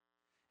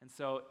And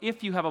so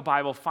if you have a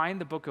Bible, find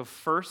the book of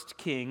 1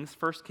 Kings.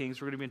 1 Kings,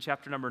 we're going to be in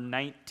chapter number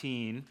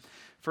 19.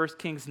 1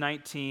 Kings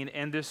 19.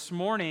 And this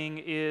morning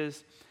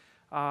is,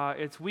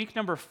 it's week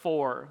number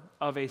 4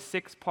 of a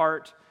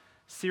 6-part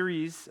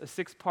series, a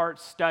 6-part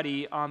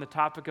study on the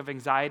topic of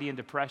anxiety and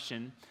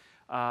depression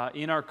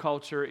in our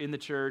culture, in the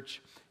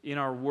church, in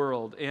our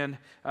world. And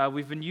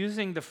we've been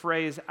using the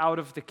phrase out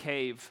of the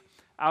cave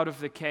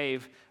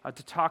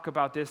to talk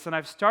about this. And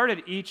I've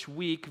started each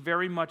week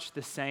very much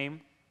the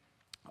same.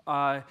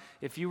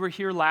 If you were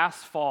here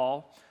last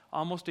fall,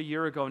 almost a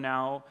year ago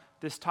now,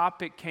 this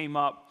topic came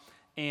up,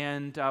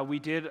 and we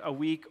did a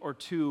week or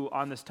two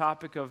on this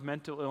topic of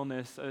mental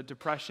illness,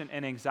 depression,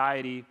 and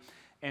anxiety,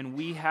 and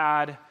we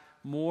had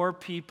more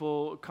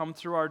people come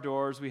through our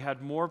doors. We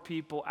had more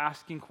people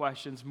asking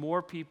questions,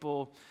 more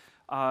people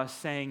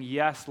saying,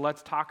 yes,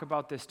 let's talk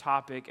about this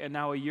topic. And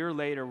now a year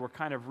later, we're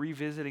kind of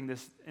revisiting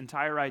this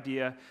entire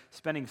idea,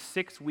 spending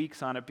 6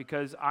 weeks on it,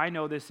 because I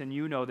know this and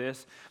you know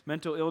this.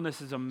 Mental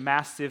illness is a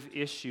massive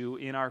issue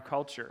in our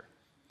culture.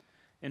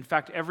 In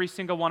fact, every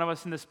single one of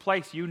us in this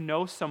place, you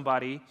know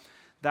somebody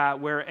that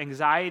where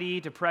anxiety,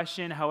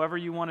 depression, however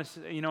you want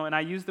to, and I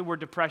use the word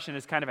depression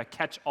as kind of a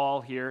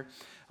catch-all here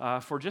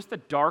for just the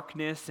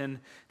darkness and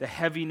the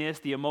heaviness,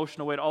 the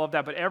emotional weight, all of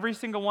that. But every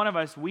single one of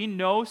us, we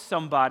know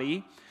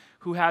somebody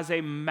who has a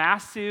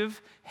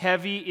massive,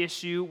 heavy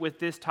issue with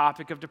this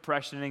topic of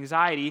depression and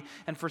anxiety.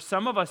 And for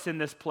some of us in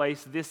this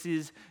place, this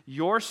is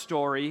your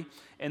story,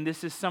 and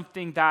this is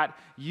something that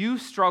you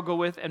struggle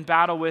with and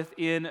battle with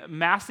in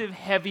massive,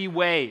 heavy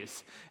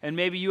ways. And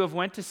maybe you have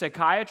went to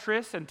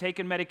psychiatrists and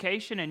taken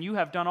medication, and you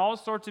have done all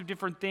sorts of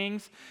different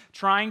things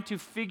trying to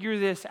figure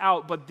this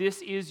out, but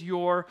this is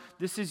your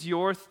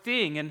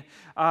thing.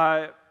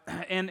 And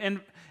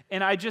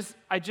I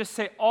just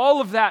say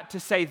all of that to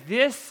say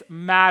this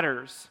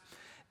matters.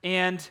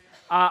 And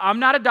I'm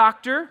not a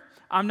doctor.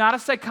 I'm not a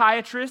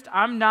psychiatrist.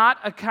 I'm not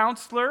a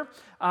counselor.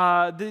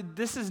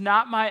 This is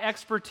not my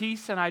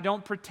expertise, and I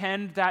don't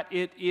pretend that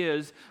it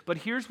is. But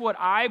here's what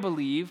I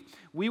believe.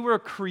 We were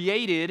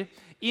created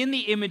in the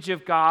image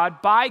of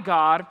God, by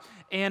God,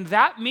 and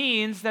that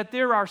means that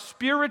there are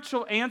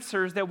spiritual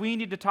answers that we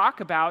need to talk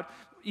about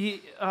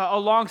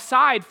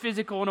alongside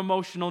physical and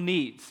emotional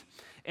needs.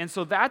 And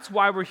so that's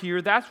why we're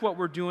here. That's what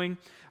we're doing.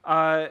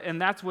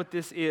 And that's what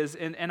this is.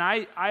 And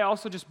I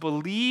also just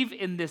believe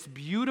in this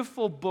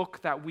beautiful book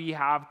that we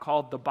have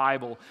called the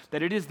Bible,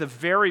 that it is the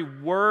very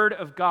Word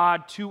of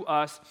God to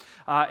us.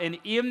 And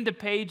in the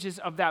pages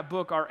of that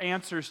book are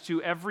answers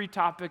to every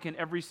topic and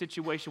every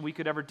situation we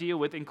could ever deal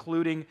with,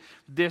 including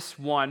this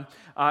one.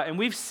 And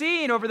we've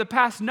seen over the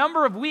past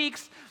number of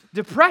weeks,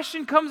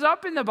 depression comes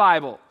up in the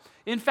Bible.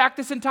 In fact,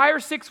 this entire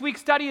 6-week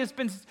study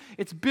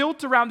it's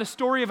built around the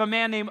story of a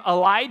man named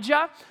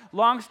Elijah.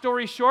 Long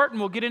story short, and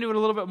we'll get into it a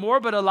little bit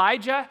more, but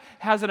Elijah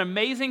has an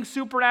amazing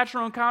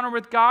supernatural encounter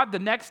with God. The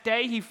next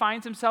day, he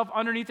finds himself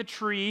underneath a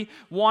tree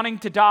wanting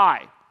to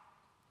die.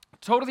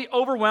 Totally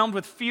overwhelmed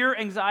with fear,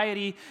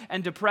 anxiety,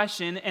 and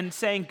depression, and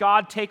saying,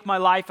 God, take my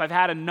life, I've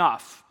had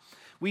enough.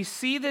 We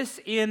see this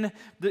in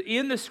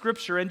the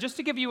scripture, and just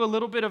to give you a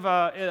little bit of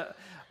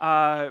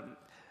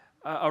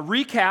a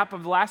recap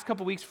of the last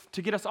couple weeks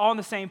to get us all on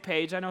the same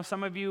page. I know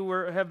some of you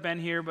have been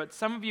here, but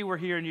some of you were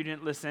here and you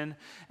didn't listen,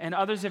 and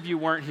others of you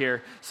weren't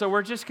here. So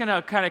we're just going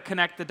to kind of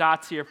connect the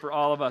dots here for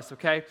all of us,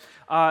 okay?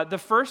 The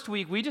first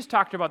week, we just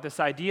talked about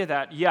this idea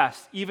that,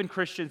 yes, even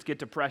Christians get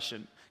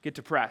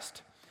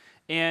depressed.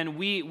 And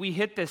we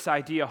hit this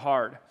idea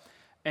hard.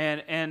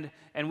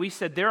 And we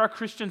said there are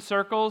Christian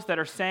circles that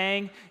are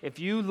saying if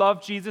you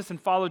love Jesus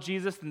and follow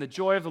Jesus, then the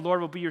joy of the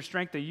Lord will be your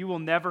strength, that you will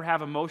never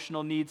have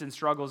emotional needs and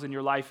struggles in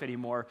your life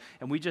anymore.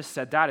 And we just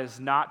said that is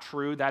not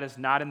true. That is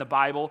not in the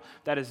Bible.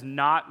 That is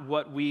not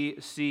what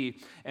we see.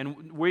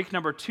 And week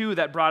number 2,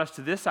 that brought us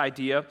to this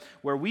idea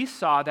where we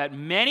saw that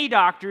many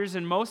doctors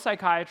and most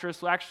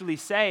psychiatrists will actually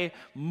say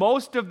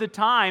most of the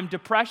time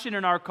depression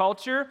in our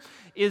culture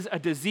is a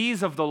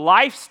disease of the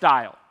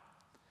lifestyle.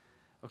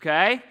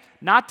 Okay?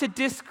 Not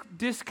to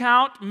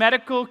discount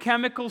medical,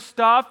 chemical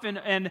stuff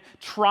and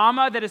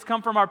trauma that has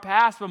come from our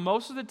past, but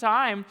most of the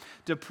time,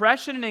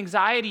 depression and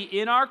anxiety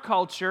in our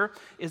culture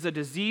is a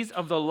disease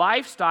of the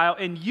lifestyle.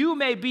 And you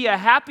may be a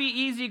happy,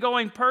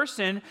 easygoing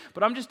person,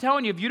 but I'm just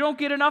telling you, if you don't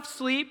get enough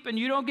sleep and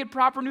you don't get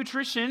proper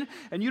nutrition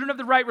and you don't have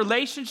the right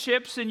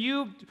relationships and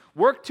you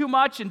work too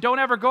much and don't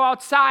ever go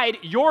outside,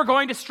 you're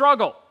going to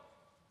struggle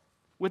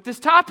with this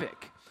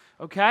topic.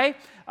 Okay?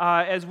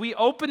 As we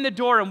open the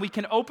door, and we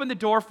can open the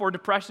door for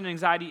depression and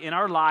anxiety in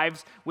our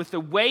lives with the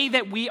way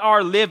that we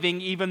are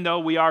living, even though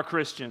we are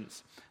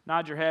Christians.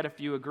 Nod your head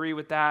if you agree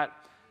with that.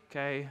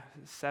 Okay?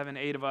 7,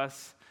 8 of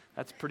us.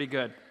 That's pretty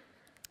good.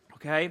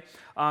 Okay?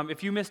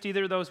 If you missed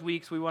either of those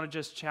weeks, we want to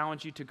just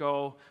challenge you to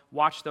go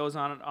watch those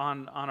on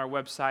our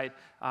website.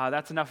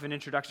 That's enough of an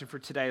introduction for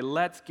today.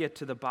 Let's get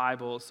to the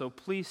Bible. So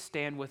please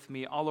stand with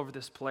me all over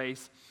this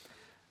place.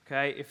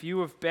 Okay? If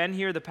you have been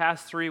here the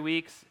past 3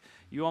 weeks,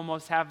 you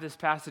almost have this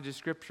passage of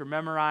Scripture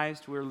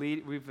memorized.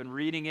 We've been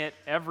reading it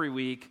every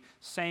week,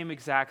 same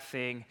exact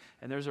thing,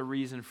 and there's a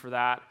reason for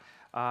that.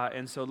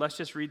 And so let's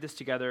just read this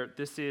together.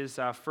 This is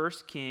 1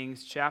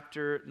 Kings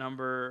chapter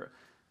number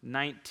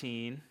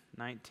 19.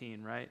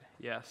 19, right?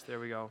 Yes, there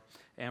we go.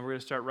 And we're going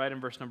to start right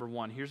in verse number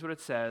 1. Here's what it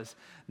says.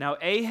 Now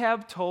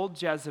Ahab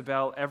told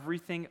Jezebel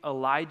everything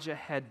Elijah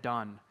had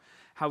done,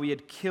 how he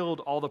had killed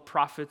all the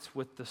prophets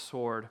with the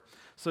sword.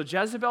 So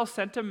Jezebel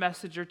sent a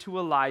messenger to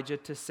Elijah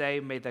to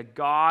say, "May the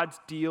gods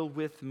deal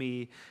with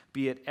me,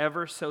 be it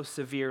ever so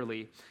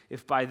severely,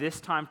 if by this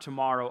time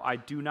tomorrow I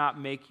do not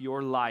make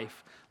your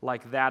life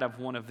like that of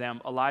one of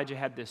them." Elijah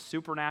had this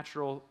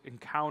supernatural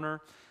encounter.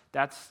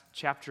 That's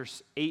chapter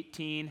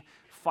 18.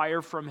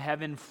 Fire from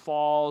heaven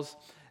falls.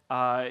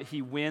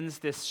 He wins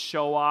this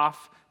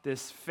show-off,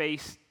 this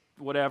face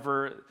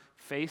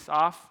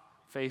off.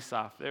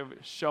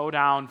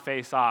 Showdown,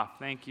 face off.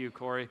 Thank you,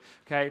 Corey.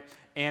 Okay,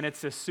 and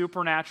it's a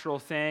supernatural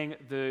thing.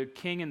 The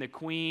king and the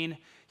queen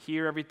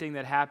hear everything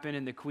that happened,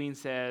 and the queen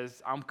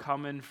says, "I'm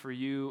coming for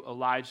you,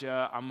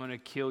 Elijah. I'm going to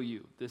kill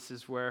you." This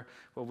is what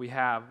we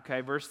have.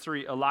 Okay, verse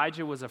 3,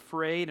 Elijah was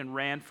afraid and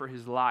ran for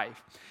his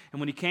life.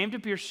 And when he came to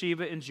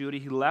Beersheba in Judah,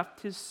 he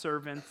left his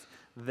servants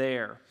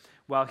there,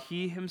 while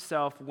he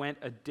himself went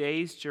a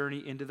day's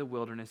journey into the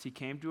wilderness. He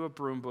came to a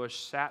broom bush,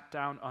 sat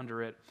down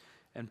under it,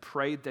 and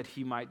prayed that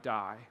he might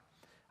die.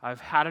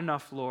 "I've had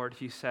enough, Lord,"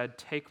 he said.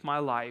 "Take my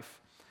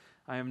life.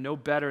 I am no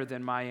better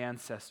than my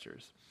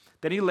ancestors."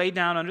 Then he lay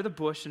down under the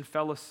bush and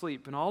fell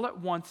asleep. And all at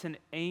once an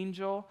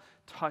angel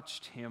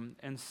touched him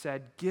and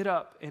said, "Get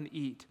up and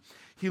eat."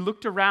 He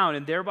looked around,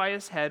 and there by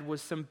his head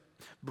was some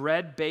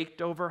bread baked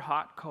over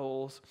hot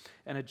coals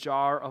and a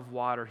jar of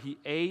water. He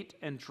ate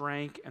and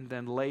drank and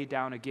then lay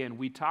down again.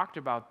 We talked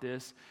about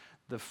this.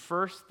 The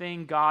first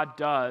thing God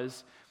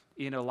does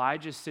in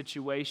Elijah's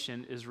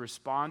situation is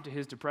respond to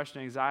his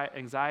depression and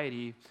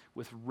anxiety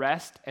with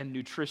rest and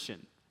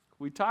nutrition.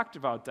 We talked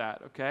about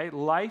that, okay?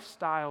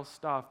 Lifestyle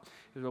stuff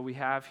is what we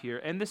have here.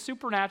 And the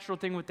supernatural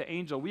thing with the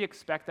angel, we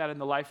expect that in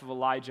the life of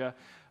Elijah.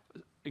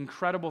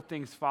 Incredible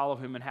things follow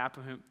him and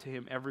happen to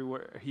him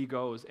everywhere he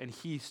goes, and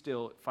he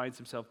still finds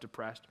himself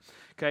depressed.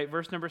 Okay,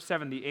 verse number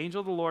 7, the angel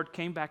of the Lord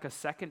came back a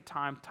second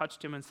time,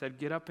 touched him and said,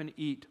 "Get up and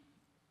eat,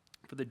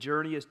 for the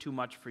journey is too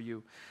much for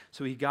you."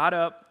 So he got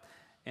up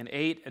and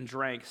ate and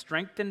drank.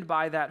 Strengthened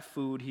by that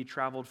food, he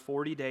traveled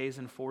 40 days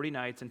and 40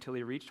 nights until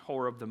he reached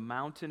Horeb, the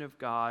mountain of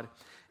God,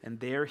 and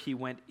there he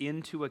went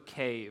into a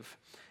cave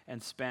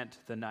and spent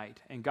the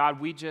night. And God,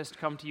 we just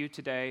come to you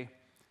today.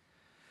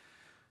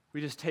 We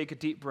just take a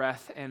deep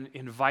breath and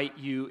invite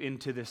you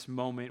into this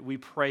moment. We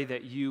pray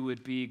that you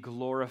would be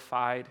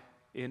glorified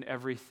in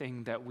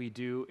everything that we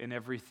do, in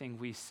everything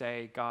we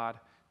say, God,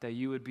 that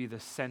you would be the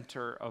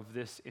center of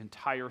this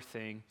entire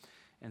thing.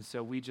 And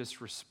so we just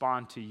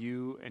respond to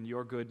you and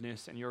your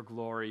goodness and your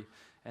glory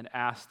and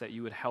ask that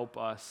you would help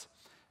us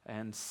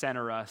and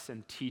center us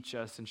and teach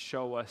us and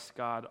show us,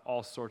 God,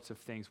 all sorts of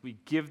things. We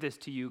give this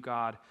to you,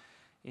 God.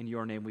 In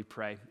your name we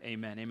pray.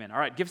 Amen. Amen. All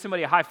right, give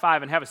somebody a high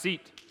five and have a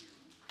seat.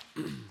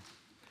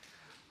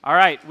 All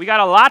right, we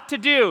got a lot to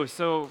do,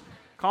 so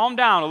calm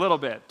down a little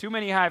bit. Too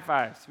many high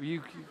fives.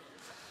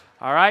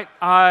 All right.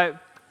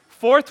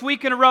 Fourth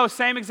week in a row,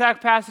 same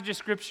exact passage of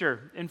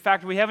Scripture. In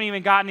fact, we haven't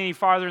even gotten any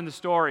farther in the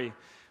story.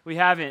 We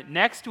haven't.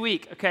 Next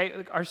week,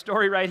 okay, our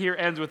story right here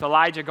ends with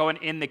Elijah going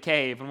in the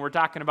cave, and we're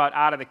talking about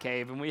out of the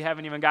cave, and we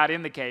haven't even got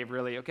in the cave,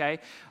 really, okay?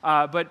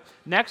 But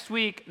next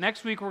week,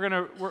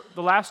 the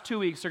last 2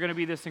 weeks are going to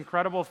be this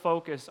incredible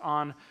focus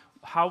on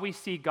how we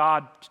see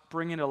God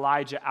bringing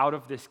Elijah out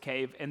of this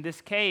cave. And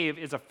this cave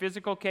is a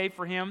physical cave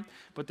for him,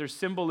 but there's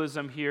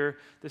symbolism here.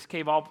 This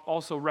cave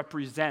also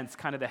represents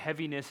kind of the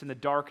heaviness and the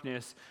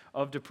darkness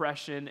of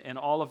depression and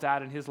all of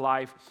that in his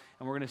life.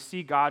 And we're going to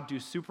see God do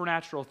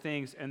supernatural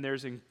things, and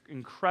there's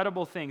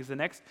incredible things. The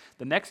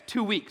next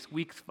 2 weeks,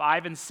 weeks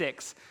 5 and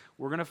 6,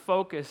 we're going to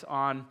focus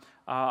on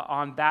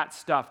that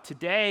stuff.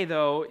 Today,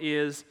 though,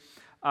 is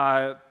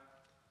I'll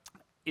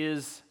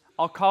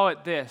call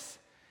it this.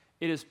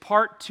 It is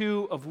part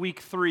 2 of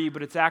week 3,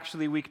 but it's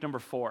actually week number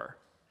 4.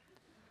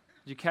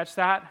 Did you catch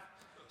that?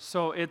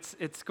 So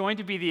it's going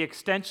to be the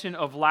extension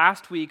of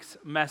last week's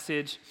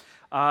message.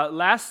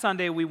 Last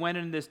Sunday, we went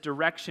in this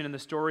direction in the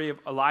story of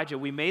Elijah.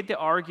 We made the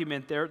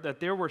argument there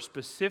that there were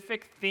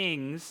specific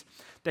things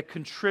that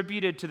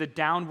contributed to the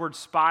downward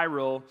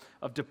spiral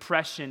of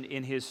depression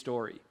in his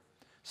story.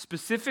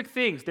 Specific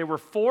things. There were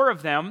 4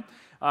 of them.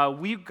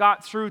 We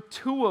got through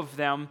 2 of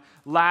them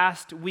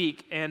last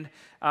week, and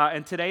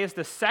today is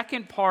the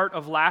second part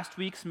of last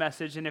week's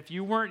message. And if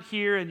you weren't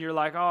here and you're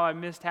like, "Oh, I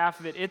missed half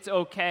of it," it's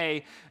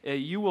okay.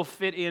 You will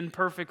fit in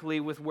perfectly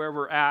with where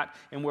we're at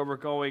and where we're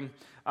going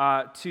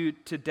to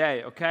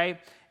today, okay?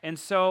 And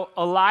so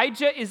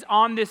Elijah is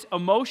on this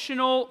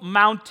emotional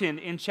mountain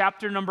in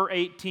chapter number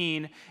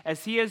 18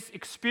 as he has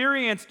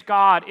experienced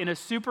God in a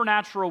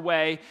supernatural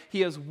way.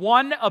 He has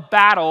won a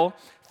battle.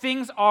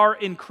 Things are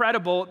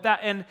incredible.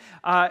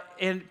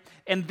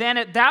 And then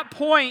at that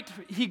point,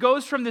 he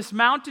goes from this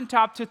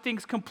mountaintop to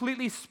things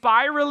completely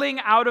spiraling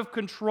out of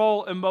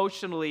control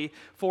emotionally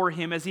for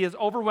him as he is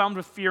overwhelmed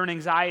with fear and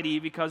anxiety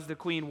because the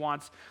queen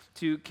wants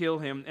to kill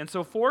him. And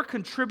so 4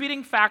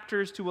 contributing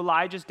factors to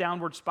Elijah's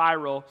downward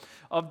spiral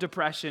of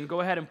depression. Go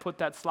ahead and put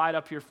that slide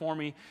up here for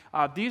me.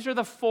 These are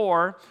the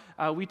 4.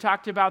 We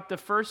talked about the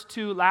first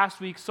 2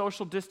 last week,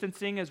 social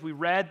distancing, as we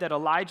read that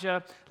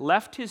Elijah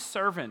left his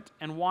servant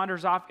and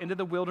wanders off into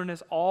the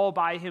wilderness all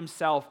by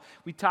himself.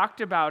 We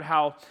talked about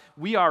how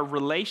we are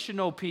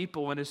relational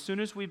people, and as soon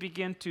as we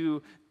begin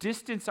to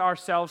distance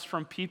ourselves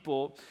from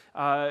people,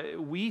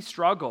 we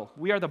struggle.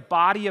 We are the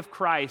body of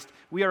Christ.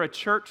 We are a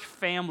church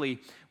family.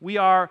 We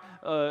are,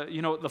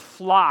 the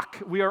flock.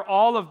 We are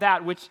all of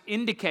that, which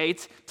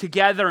indicates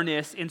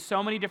togetherness in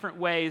so many different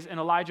ways. And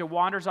Elijah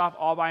wanders off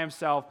all by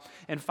himself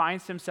and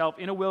finds himself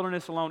in a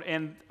wilderness alone.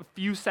 And a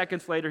few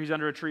seconds later, he's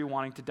under a tree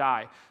wanting to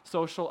die.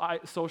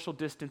 Social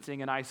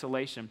distancing and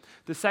isolation.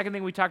 The second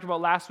thing we talked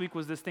about last week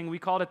was this thing, we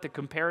called it the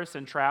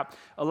comparison trap.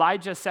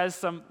 Elijah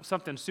says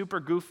something super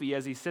goofy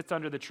as he sits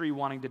under the tree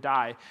wanting to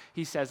die.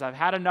 He says, "I've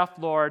had enough,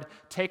 Lord,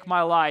 take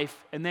my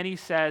life." And then he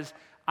says,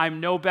 "I'm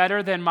no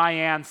better than my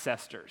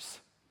ancestors."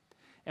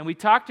 And we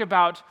talked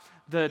about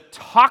the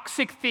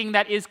toxic thing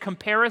that is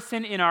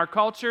comparison in our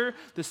culture,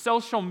 the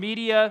social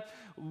media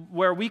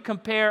where we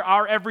compare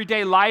our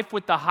everyday life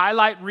with the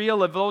highlight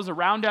reel of those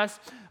around us,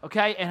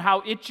 okay, and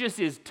how it just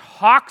is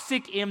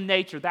toxic in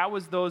nature. That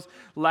was those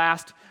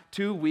last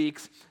 2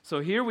 weeks.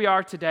 So here we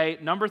are today,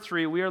 number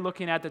 3. We are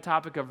looking at the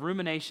topic of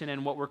rumination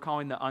and what we're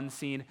calling the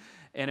unseen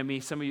enemy.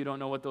 Some of you don't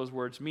know what those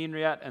words mean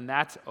yet, and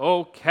that's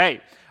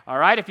okay. All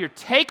right, if you're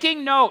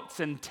taking notes,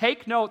 and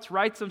take notes,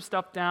 write some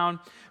stuff down.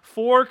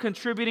 4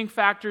 contributing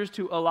factors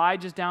to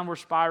Elijah's downward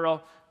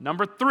spiral.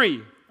 Number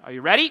 3, are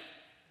you ready?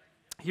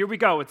 Here we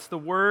go. It's the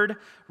word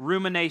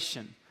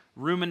rumination.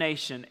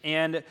 Rumination.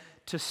 And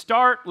to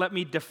start, let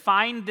me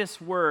define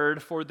this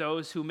word for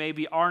those who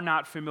maybe are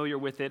not familiar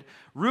with it.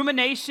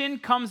 Rumination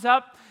comes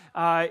up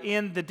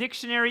in the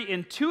dictionary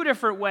in 2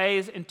 different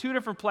ways, in 2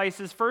 different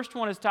places. First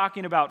one is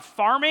talking about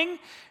farming,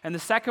 and the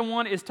second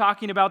one is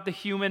talking about the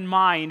human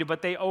mind,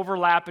 but they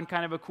overlap in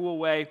kind of a cool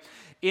way.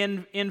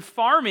 In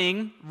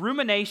farming,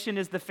 rumination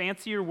is the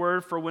fancier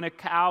word for when a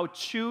cow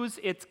chews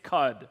its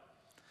cud.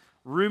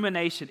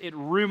 Rumination, it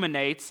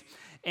ruminates.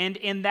 And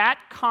in that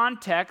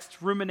context,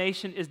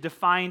 rumination is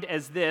defined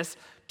as this: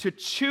 to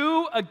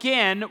chew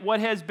again what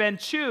has been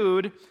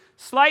chewed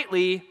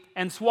slightly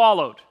and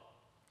swallowed.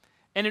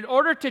 And in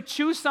order to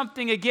chew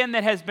something again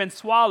that has been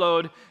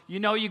swallowed,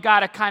 you got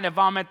to kind of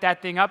vomit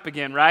that thing up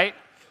again, right?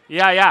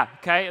 Yeah,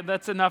 okay,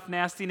 that's enough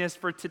nastiness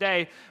for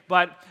today.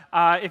 But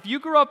if you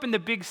grew up in the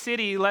big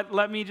city,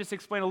 let me just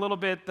explain a little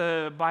bit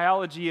the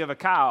biology of a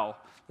cow.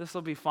 This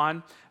will be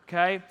fun.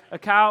 Okay, a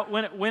cow,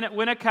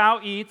 when a cow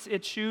eats,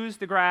 it chews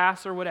the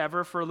grass or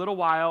whatever for a little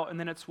while, and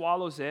then it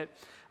swallows it.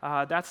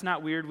 That's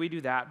not weird. We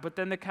do that. But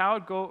then the cow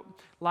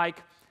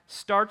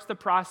starts the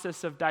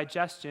process of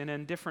digestion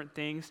and different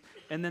things,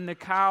 and then the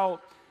cow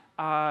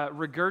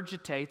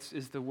regurgitates,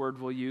 is the word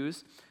we'll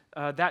use,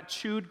 that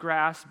chewed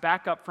grass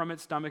back up from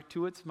its stomach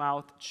to its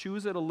mouth,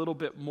 chews it a little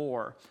bit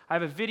more. I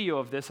have a video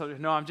of this.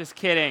 No, I'm just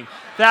kidding.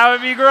 That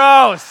would be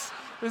gross.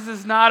 This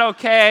is not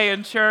okay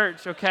in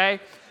church, okay?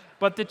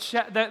 But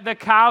the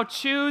cow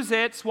chews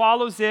it,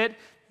 swallows it,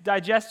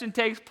 digestion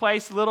takes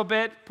place a little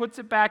bit, puts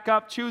it back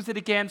up, chews it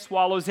again,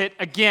 swallows it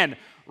again.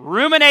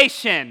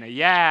 Rumination.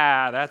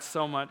 Yeah, that's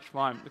so much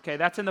fun. Okay,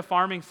 that's in the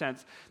farming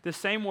sense. The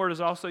same word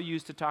is also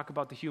used to talk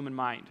about the human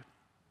mind.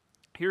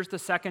 Here's the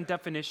second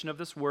definition of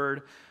this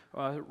word,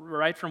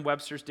 right from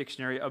Webster's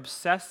dictionary: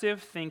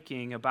 obsessive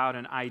thinking about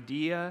an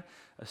idea,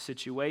 a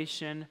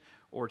situation,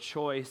 or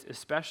choice,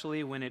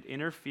 especially when it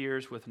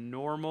interferes with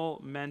normal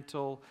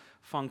mental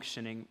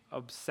functioning.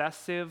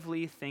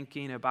 Obsessively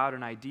thinking about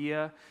an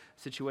idea,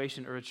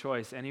 situation, or a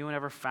choice. Anyone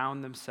ever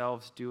found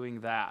themselves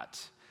doing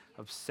that?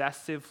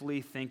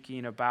 Obsessively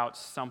thinking about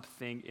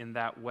something in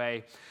that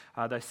way.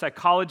 The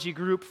psychology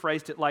group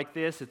phrased it like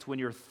this: it's when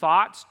your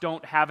thoughts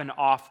don't have an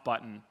off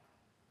button.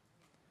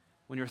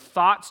 When your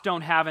thoughts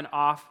don't have an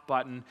off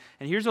button.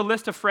 And here's a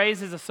list of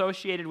phrases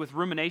associated with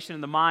rumination in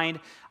the mind.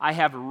 I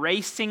have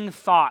racing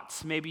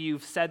thoughts. Maybe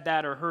you've said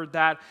that or heard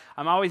that.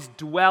 I'm always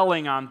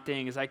dwelling on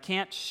things. I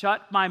can't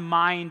shut my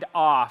mind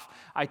off.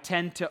 I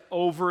tend to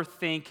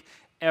overthink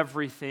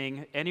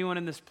everything. Anyone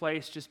in this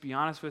place, just be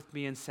honest with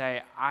me and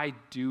say, I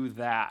do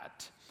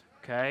that.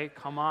 Okay,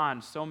 come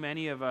on. So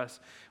many of us,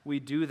 we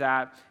do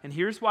that. And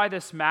here's why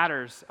this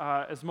matters.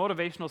 As a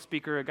motivational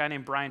speaker, a guy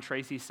named Brian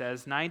Tracy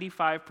says,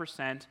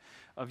 95%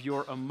 of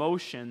your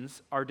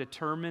emotions are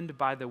determined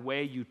by the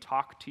way you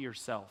talk to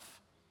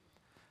yourself.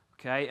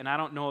 Okay, and I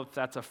don't know if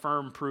that's a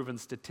firm, proven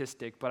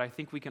statistic, but I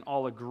think we can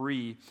all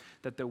agree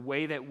that the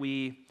way that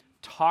we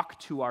talk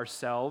to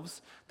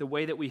ourselves, the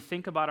way that we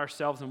think about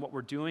ourselves and what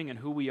we're doing and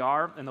who we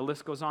are, and the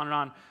list goes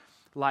on,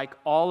 like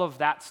all of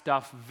that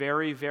stuff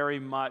very, very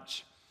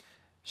much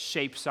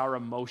shapes our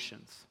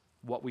emotions,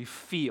 what we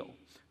feel.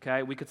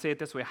 Okay, we could say it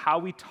this way: how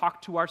we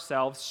talk to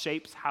ourselves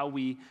shapes how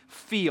we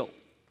feel.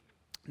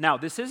 Now,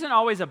 this isn't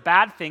always a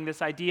bad thing,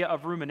 this idea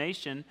of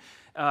rumination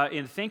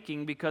in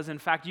thinking, because in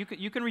fact,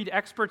 you can read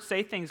experts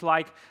say things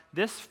like,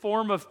 this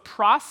form of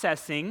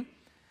processing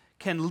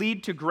can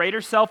lead to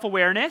greater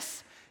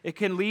self-awareness. It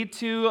can lead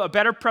to a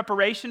better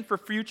preparation for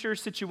future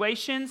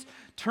situations,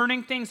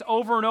 turning things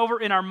over and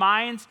over in our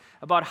minds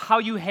about how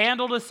you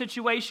handled a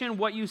situation,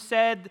 what you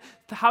said,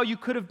 how you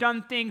could have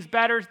done things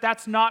better.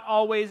 That's not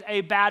always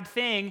a bad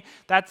thing.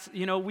 That's,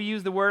 we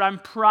use the word I'm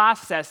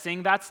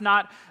processing. That's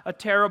not a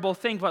terrible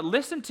thing. But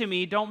listen to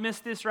me, don't miss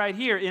this right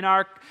here. In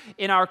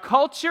our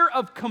culture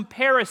of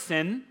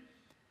comparison,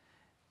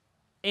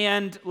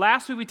 and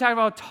last week we talked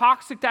about how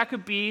toxic that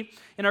could be.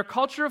 In our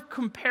culture of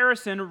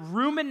comparison,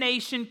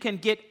 rumination can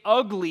get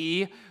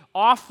ugly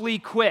awfully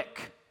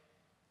quick.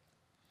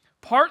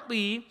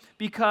 Partly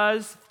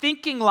because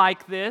thinking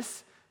like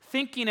this,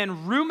 thinking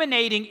and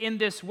ruminating in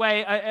this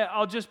way,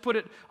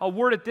 I'll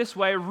word it this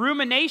way,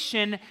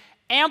 rumination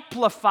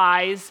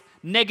amplifies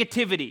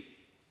negativity.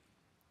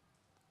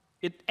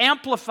 It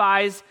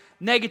amplifies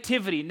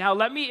negativity. Now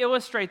let me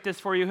illustrate this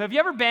for you. Have you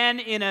ever been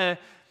in a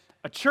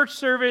church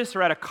service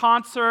or at a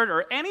concert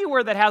or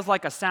anywhere that has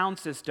like a sound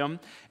system,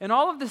 and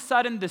all of a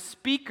sudden the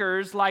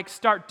speakers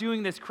start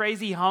doing this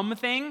crazy hum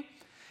thing,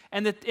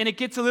 and it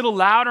gets a little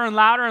louder and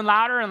louder and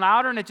louder and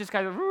louder, and it just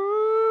kind of,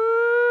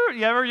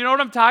 you know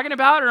what I'm talking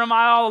about, or am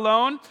I all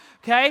alone?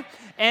 Okay,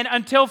 and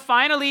until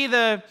finally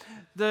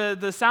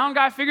the sound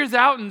guy figures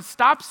out and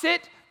stops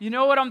it. You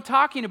know what I'm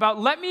talking about.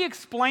 Let me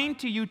explain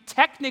to you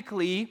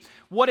technically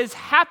what is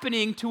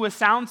happening to a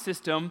sound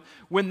system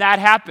when that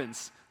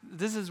happens.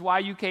 This is why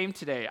you came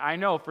today. I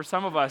know for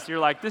some of us, you're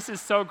like, this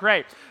is so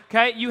great.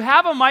 Okay, you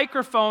have a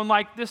microphone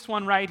like this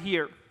one right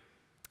here.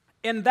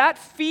 And that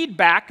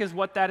feedback is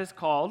what that is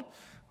called.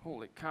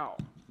 Holy cow.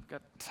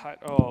 Got tight.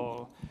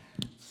 Oh,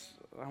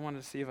 I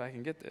want to see if I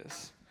can get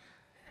this.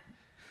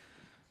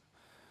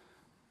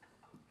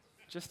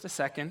 Just a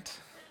second.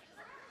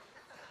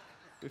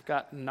 We've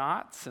got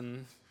knots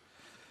and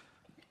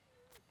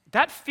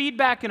that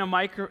feedback in a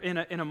microphone,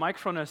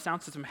 in a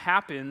sound system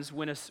happens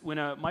when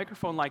a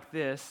microphone like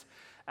this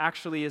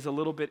actually is a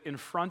little bit in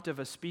front of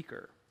a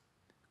speaker.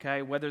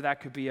 Okay, whether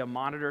that could be a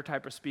monitor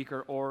type of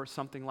speaker or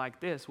something like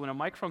this. When a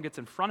microphone gets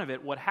in front of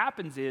it, what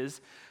happens is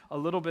a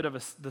little bit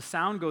of the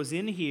sound goes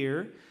in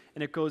here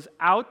and it goes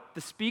out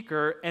the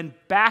speaker and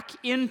back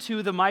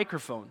into the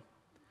microphone,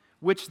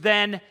 which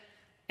then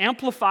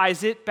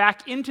amplifies it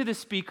back into the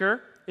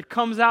speaker. It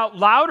comes out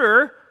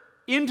louder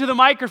into the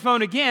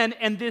microphone again,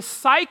 and this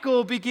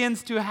cycle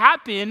begins to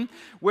happen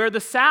where the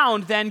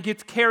sound then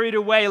gets carried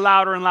away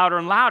louder and louder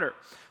and louder.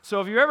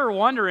 So if you're ever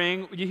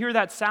wondering, you hear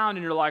that sound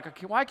and you're like,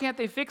 okay, why can't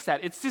they fix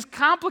that? It's this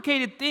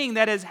complicated thing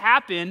that has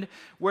happened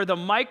where the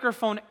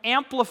microphone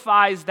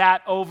amplifies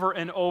that over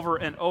and over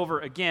and over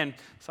again.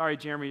 Sorry,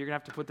 Jeremy, you're going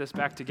to have to put this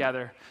back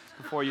together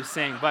before you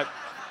sing. But,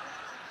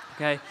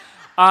 okay.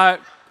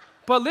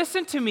 But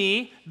listen to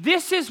me.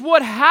 This is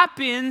what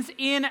happens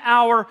in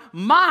our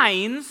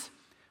minds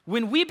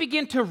when we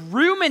begin to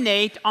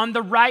ruminate on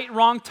the right,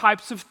 wrong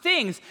types of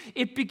things.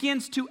 It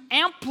begins to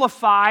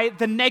amplify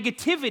the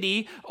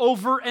negativity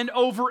over and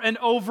over and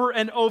over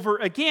and over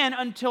again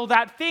until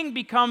that thing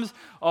becomes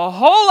a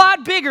whole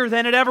lot bigger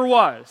than it ever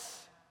was.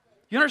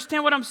 You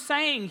understand what I'm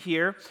saying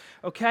here?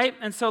 Okay,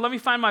 and so let me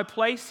find my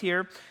place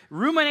here.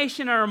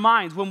 Rumination in our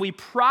minds, when we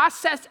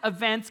process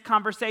events,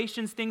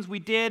 conversations, things we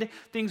did,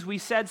 things we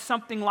said,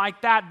 something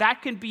like that,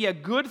 that can be a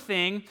good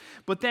thing,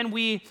 but then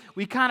we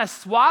kind of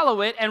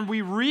swallow it and we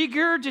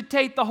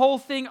regurgitate the whole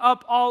thing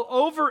up all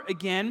over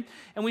again,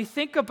 and we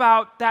think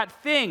about that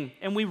thing,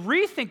 and we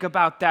rethink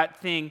about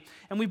that thing,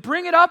 and we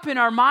bring it up in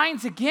our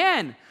minds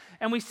again,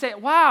 and we say,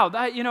 wow,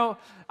 that,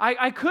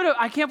 I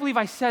can't believe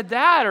I said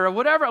that or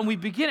whatever. And we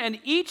begin, and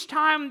each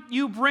time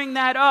you bring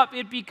that up,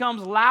 it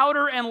becomes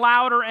louder and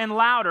louder and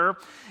louder.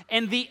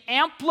 And the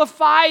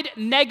amplified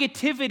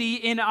negativity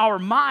in our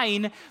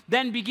mind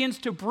then begins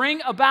to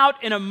bring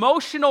about an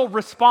emotional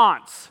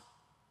response.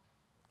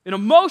 An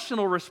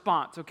emotional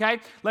response, okay?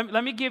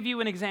 Let me give you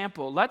an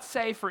example. Let's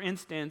say, for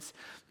instance,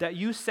 that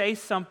you say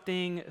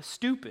something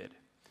stupid,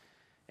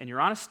 and you're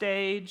on a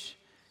stage,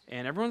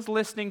 and everyone's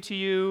listening to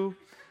you,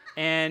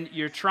 and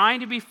you're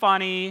trying to be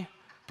funny,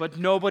 but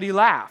nobody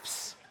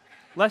laughs.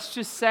 Let's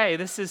just say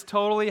this is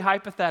totally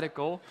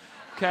hypothetical,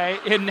 okay?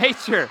 In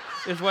nature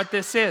is what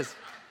this is.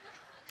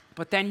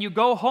 But then you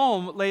go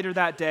home later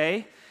that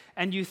day,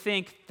 and you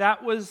think,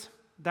 that was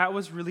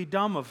really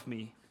dumb of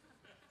me.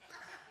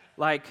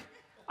 Like,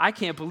 I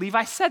can't believe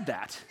I said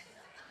that.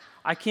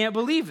 I can't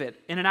believe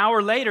it. And an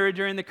hour later,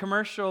 during the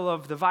commercial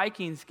of the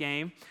Vikings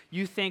game,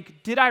 you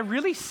think, did I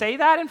really say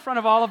that in front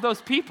of all of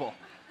those people?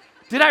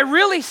 Did I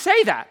really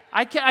say that?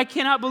 I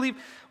cannot believe.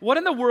 What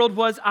in the world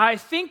was I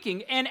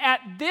thinking? And at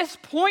this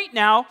point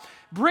now,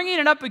 bringing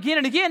it up again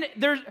and again,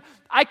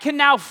 I can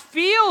now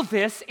feel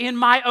this in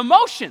my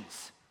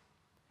emotions.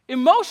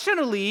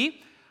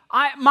 Emotionally,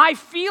 my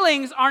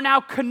feelings are now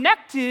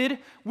connected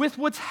with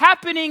what's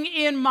happening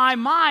in my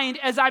mind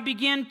as I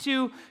begin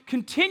to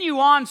continue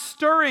on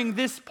stirring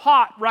this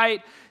pot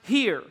right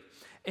here.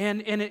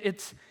 And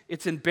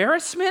It's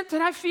embarrassment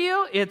that I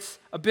feel. It's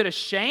a bit of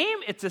shame.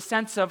 It's a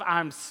sense of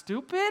I'm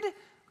stupid.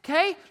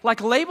 Okay? Like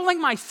labeling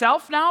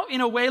myself now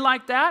in a way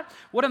like that.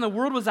 What in the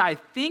world was I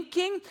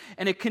thinking?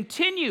 And it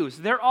continues.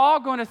 They're all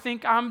going to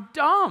think I'm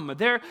dumb.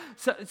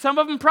 Some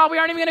of them probably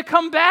aren't even going to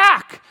come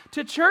back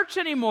to church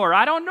anymore.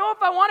 I don't know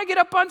if I want to get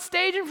up on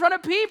stage in front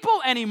of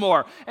people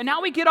anymore. And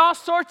now we get all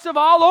sorts of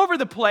all over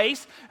the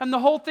place. And the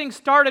whole thing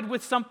started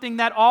with something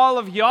that all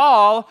of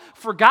y'all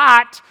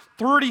forgot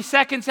 30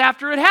 seconds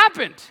after it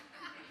happened.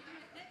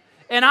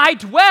 And I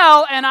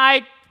dwell and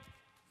I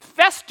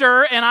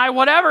fester and I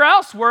whatever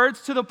else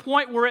words to the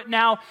point where it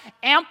now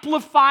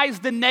amplifies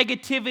the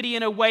negativity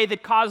in a way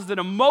that causes an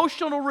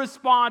emotional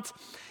response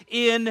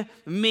in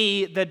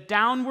me. The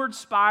downward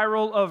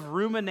spiral of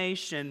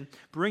rumination,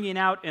 bringing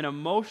out an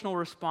emotional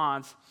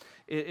response,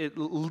 it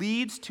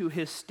leads to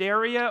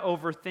hysteria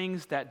over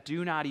things that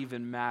do not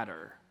even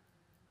matter.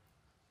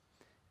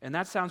 And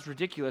that sounds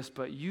ridiculous,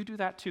 but you do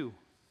that too.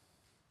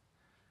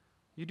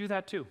 You do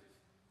that too.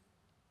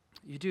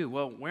 You do.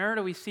 Well, where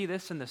do we see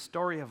this in the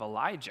story of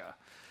Elijah?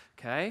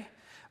 Okay.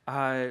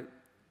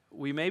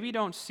 We maybe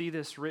don't see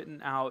this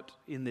written out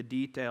in the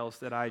details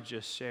that I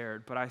just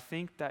shared, but I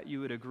think that you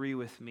would agree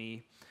with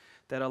me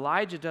that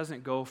Elijah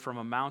doesn't go from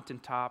a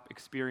mountaintop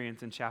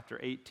experience in chapter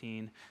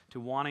 18 to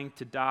wanting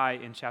to die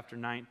in chapter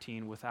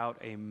 19 without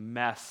a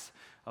mess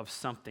of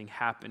something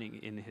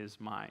happening in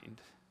his mind.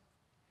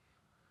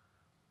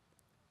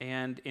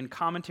 And in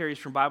commentaries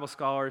from Bible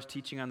scholars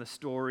teaching on the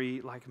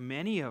story, like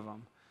many of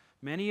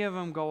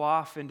them go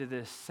off into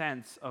this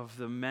sense of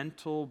the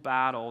mental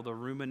battle, the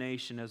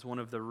rumination, as one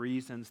of the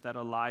reasons that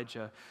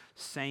Elijah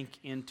sank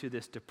into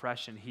this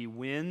depression. He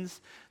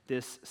wins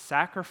this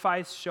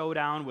sacrifice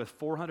showdown with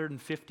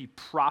 450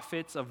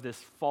 prophets of this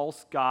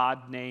false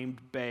god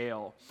named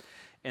Baal.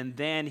 And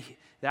then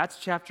that's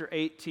chapter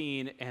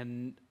 18,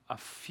 and a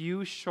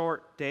few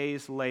short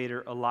days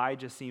later,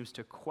 Elijah seems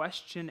to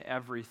question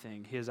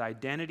everything, his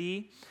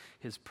identity,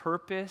 his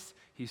purpose.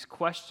 He's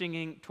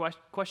questioning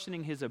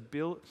his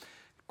ability,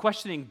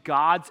 questioning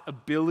God's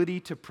ability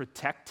to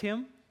protect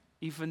him,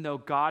 even though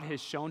God has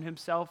shown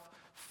himself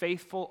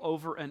faithful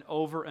over and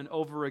over and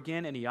over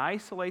again. And he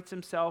isolates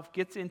himself,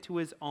 gets into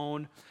his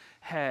own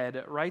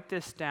head. Write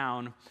this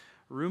down.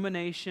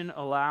 Rumination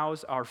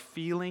allows our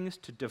feelings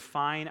to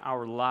define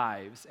our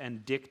lives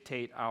and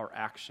dictate our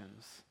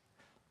actions.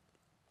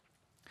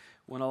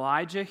 When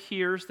Elijah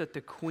hears that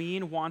the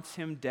queen wants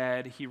him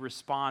dead, he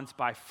responds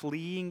by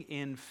fleeing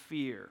in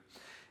fear.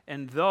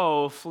 And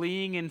though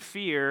fleeing in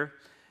fear,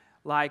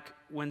 like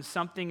when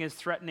something is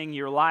threatening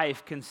your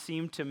life, can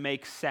seem to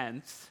make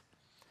sense,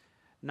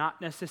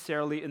 not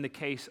necessarily in the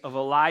case of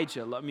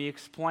Elijah. Let me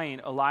explain.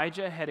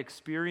 Elijah had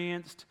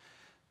experienced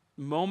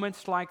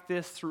moments like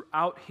this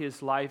throughout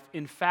his life.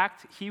 In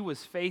fact,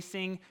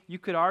 you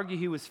could argue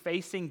he was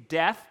facing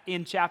death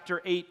in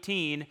chapter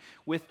 18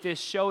 with this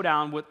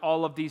showdown with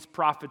all of these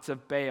prophets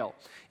of Baal.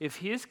 If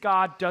his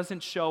God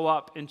doesn't show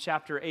up in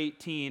chapter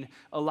 18,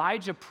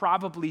 Elijah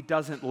probably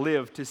doesn't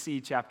live to see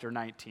chapter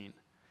 19.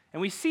 And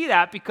we see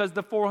that because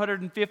the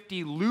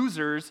 450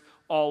 losers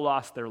all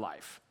lost their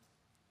life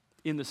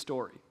in the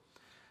story.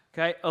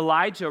 Okay,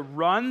 Elijah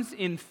runs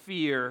in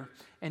fear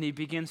and he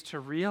begins to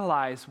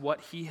realize what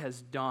he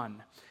has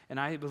done. And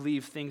I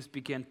believe things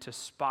begin to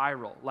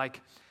spiral.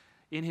 Like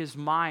in his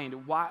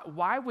mind,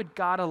 why would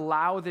God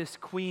allow this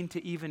queen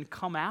to even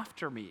come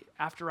after me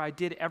after I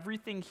did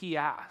everything he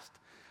asked?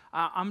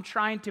 I'm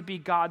trying to be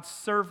God's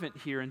servant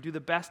here and do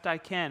the best I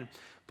can,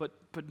 but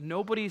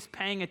nobody's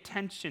paying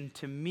attention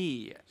to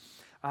me.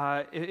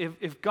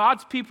 If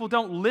God's people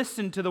don't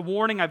listen to the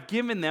warning I've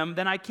given them,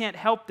 then I can't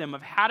help them.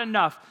 I've had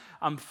enough.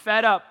 I'm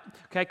fed up,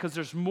 okay? Because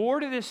there's more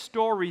to this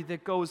story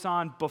that goes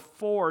on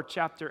before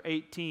chapter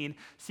 18.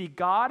 See,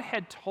 God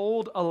had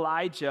told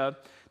Elijah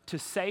to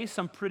say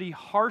some pretty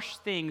harsh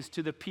things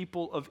to the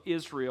people of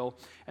Israel,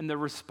 and the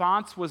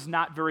response was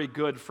not very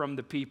good from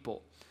the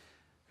people.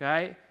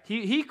 Okay?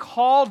 He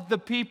called the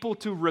people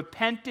to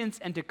repentance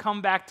and to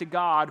come back to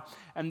God,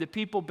 and the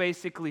people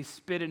basically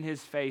spit in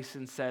his face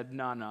and said,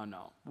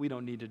 no, we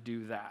don't need to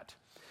do that.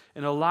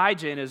 And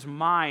Elijah in his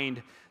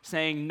mind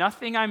saying,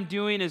 nothing I'm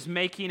doing is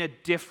making a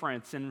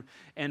difference, and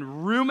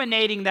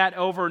ruminating that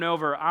over and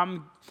over.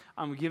 I'm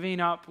giving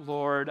up,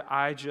 Lord,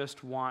 I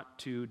just want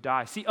to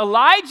die. See,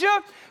 Elijah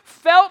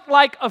felt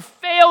like a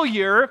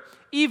failure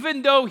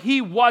even though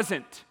he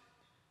wasn't.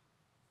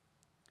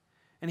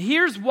 And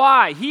here's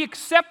why. He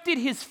accepted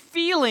his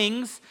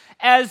feelings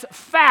as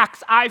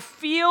facts. I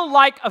feel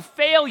like a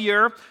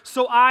failure,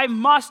 so I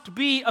must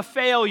be a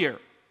failure.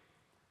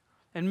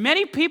 And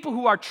many people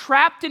who are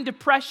trapped in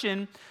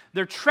depression,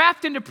 they're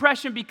trapped in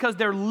depression because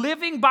they're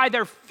living by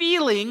their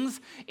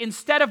feelings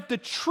instead of the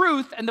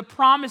truth and the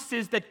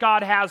promises that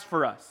God has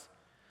for us.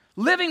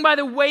 Living by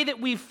the way that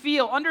we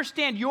feel.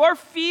 Understand, your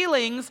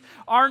feelings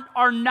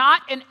are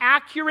not an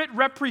accurate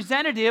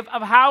representative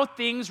of how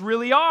things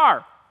really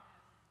are.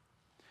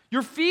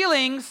 Your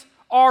feelings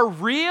are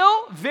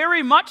real,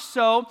 very much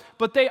so,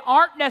 but they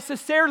aren't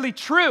necessarily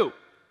true.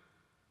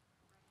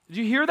 Did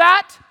you hear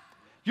that?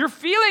 Your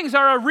feelings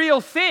are a real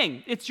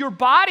thing. It's your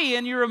body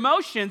and your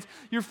emotions.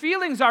 Your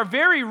feelings are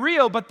very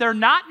real, but they're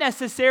not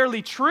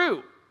necessarily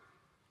true.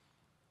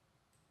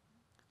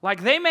 Like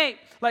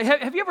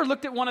have you ever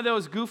looked at one of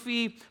those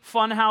goofy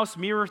funhouse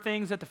mirror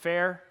things at the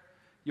fair?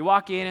 You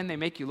walk in and they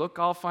make you look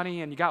all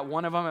funny, and you got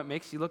one of them that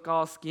makes you look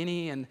all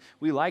skinny, and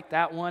we like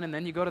that one, and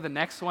then you go to the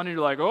next one and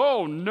you're like,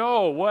 oh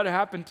no, what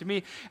happened to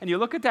me? And you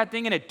look at that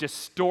thing and it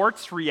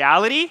distorts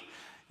reality.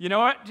 You know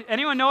what?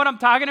 Anyone know what I'm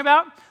talking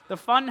about? The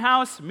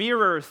funhouse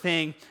mirror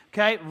thing,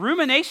 okay?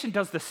 Rumination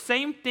does the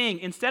same thing.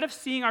 Instead of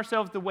seeing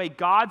ourselves the way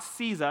God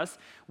sees us,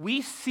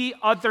 we see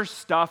other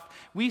stuff.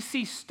 We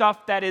see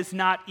stuff that is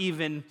not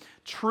even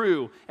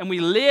true. And we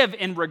live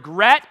in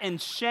regret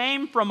and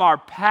shame from our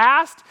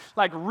past,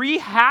 like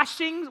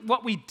rehashing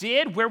what we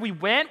did, where we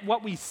went,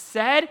 what we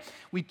said.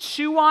 We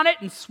chew on it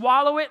and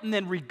swallow it and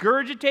then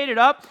regurgitate it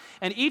up.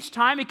 And each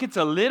time it gets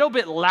a little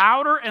bit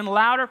louder and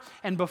louder.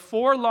 And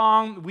before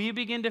long, we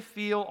begin to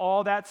feel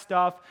all that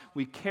stuff.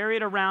 We carry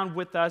it around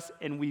with us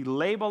and we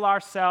label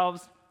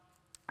ourselves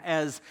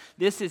as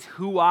this is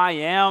who I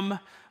am,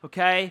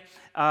 okay?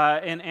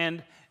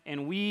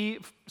 And we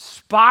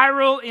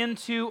spiral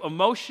into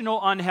emotional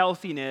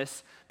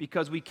unhealthiness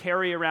because we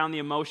carry around the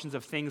emotions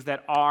of things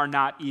that are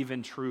not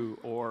even true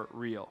or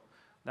real.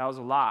 That was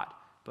a lot,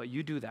 but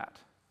you do that.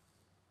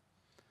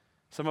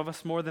 Some of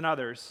us more than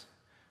others,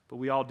 but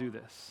we all do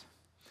this.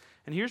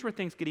 And here's where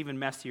things get even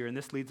messier, and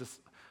this leads us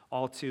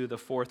all to the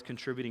fourth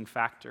contributing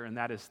factor, and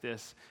that is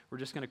this. We're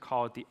just going to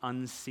call it the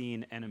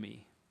unseen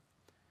enemy.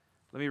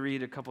 Let me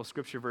read a couple of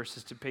scripture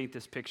verses to paint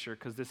this picture,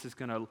 because this is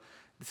going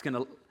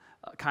to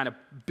kind of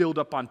build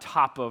up on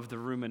top of the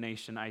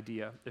rumination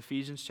idea.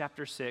 Ephesians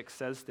chapter 6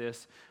 says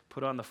this,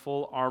 put on the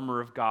full armor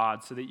of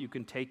God so that you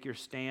can take your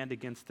stand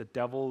against the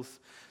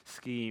devil's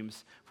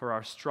schemes. For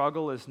our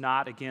struggle is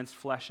not against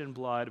flesh and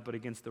blood, but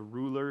against the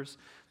rulers,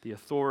 the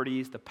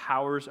authorities, the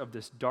powers of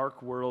this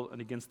dark world,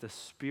 and against the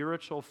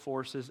spiritual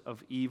forces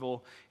of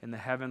evil in the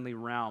heavenly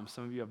realm.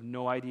 Some of you have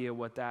no idea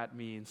what that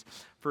means.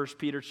 1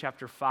 Peter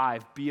chapter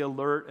 5, be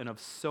alert and of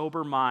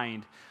sober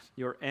mind.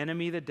 Your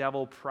enemy, the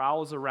devil,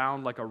 prowls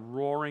around like a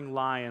roaring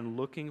lion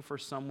looking for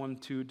someone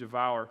to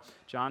devour.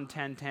 John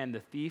 10:10, the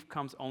thief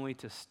comes only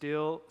to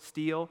steal,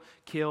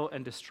 kill,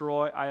 and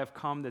destroy. I have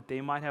come that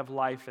they might have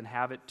life and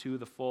have it to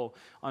the full.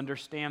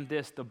 Understand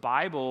this, the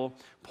Bible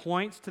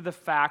points to the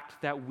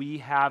fact that we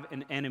have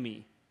an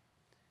enemy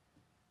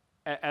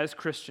as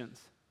Christians,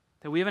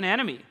 that we have an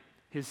enemy.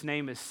 His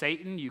name is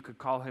Satan. You could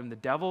call him the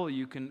devil.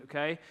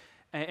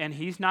 And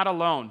he's not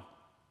alone.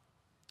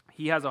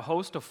 He has a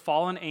host of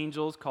fallen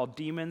angels called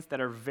demons that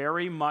are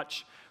very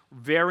much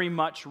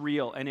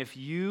real. And if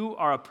you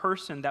are a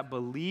person that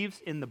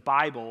believes in the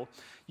Bible,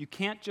 you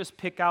can't just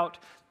pick out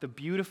the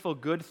beautiful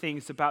good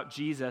things about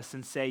Jesus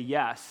and say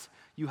yes.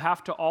 You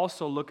have to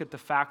also look at the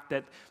fact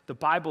that the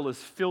Bible is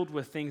filled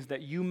with things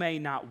that you may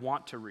not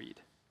want to read,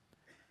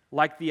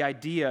 like the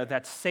idea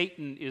that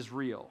Satan is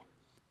real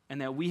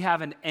and that we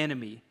have an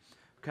enemy.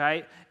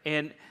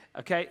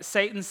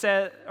 Satan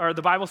said, or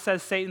the Bible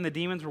says Satan, the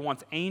demons were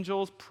once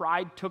angels.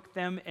 Pride took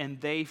them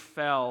and they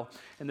fell.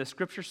 And the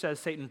scripture says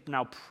Satan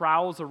now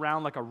prowls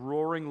around like a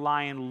roaring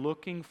lion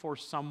looking for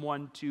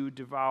someone to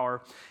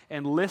devour.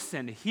 And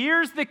listen,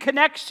 here's the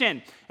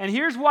connection. And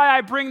here's why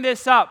I bring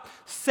this up.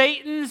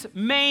 Satan's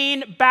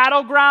main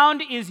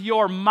battleground is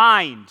your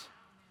mind.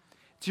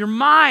 It's your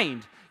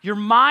mind. Your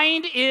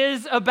mind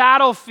is a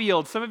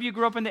battlefield. Some of you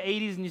grew up in the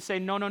 80s and you say,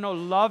 no,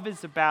 love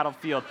is a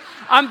battlefield.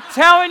 I'm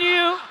telling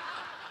you,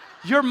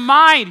 your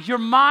mind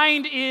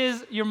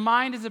is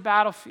a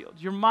battlefield.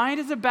 Your mind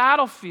is a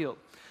battlefield.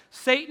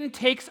 Satan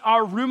takes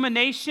our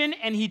rumination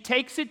and he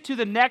takes it to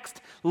the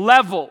next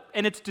level,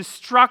 and it's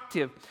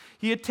destructive.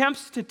 He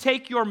attempts to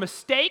take your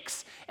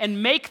mistakes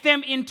and make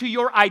them into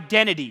your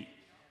identity.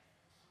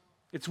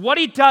 It's what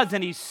he does,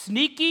 and he's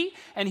sneaky,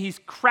 and he's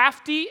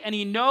crafty, and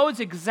he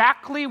knows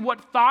exactly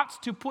what thoughts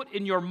to put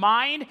in your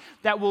mind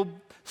that will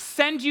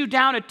send you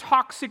down a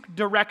toxic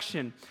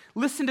direction.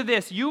 Listen to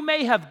this. You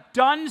may have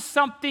done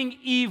something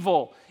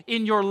evil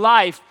in your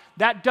life.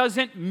 That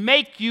doesn't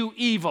make you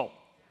evil.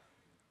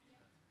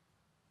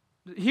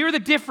 Hear the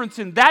difference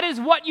in that is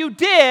what you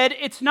did.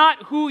 It's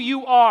not who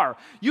you are.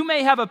 You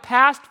may have a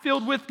past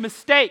filled with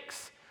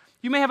mistakes.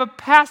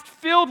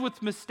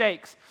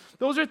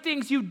 Those are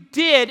things you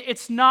did.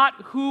 It's not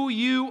who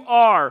you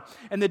are.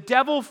 And the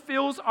devil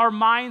fills our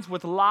minds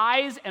with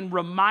lies and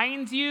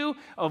reminds you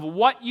of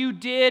what you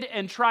did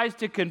and tries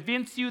to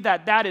convince you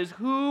that that is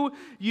who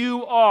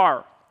you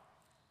are.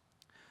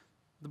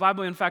 The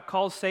Bible, in fact,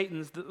 calls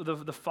Satan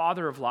the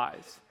father of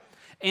lies.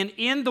 And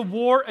in the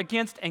war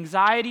against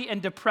anxiety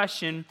and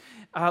depression,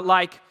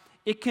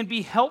 it can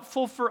be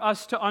helpful for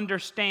us to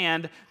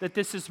understand that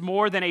this is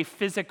more than a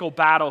physical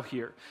battle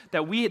here.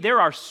 That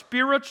there are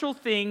spiritual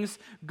things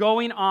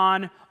going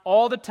on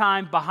all the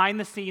time behind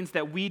the scenes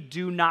that we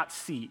do not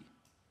see.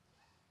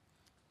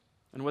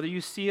 And whether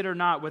you see it or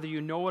not, whether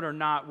you know it or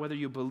not, whether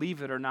you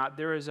believe it or not,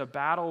 there is a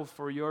battle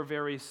for your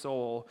very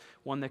soul,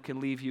 one that can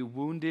leave you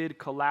wounded,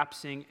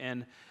 collapsing,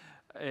 and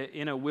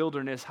in a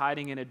wilderness,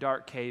 hiding in a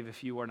dark cave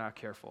if you are not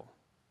careful.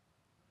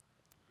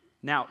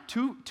 Now,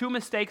 two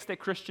mistakes that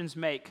Christians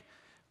make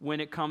when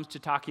it comes to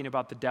talking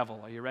about the devil.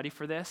 Are you ready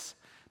for this?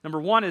 Number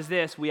one is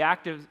this: we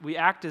act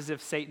as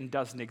if Satan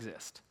doesn't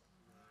exist.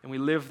 And we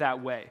live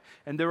that way.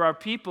 And there are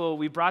people,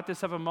 we brought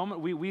this up a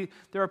moment,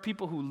 there are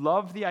people who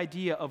love the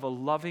idea of a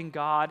loving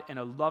God and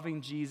a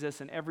loving Jesus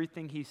and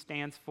everything he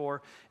stands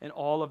for and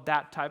all of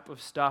that type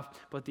of stuff.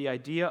 But the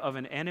idea of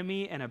an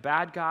enemy and a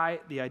bad guy,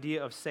 the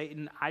idea of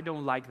Satan, I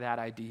don't like that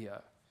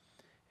idea.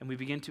 And we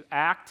begin to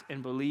act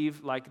and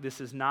believe like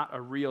this is not a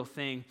real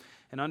thing.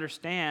 And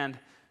understand,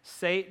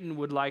 Satan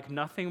would like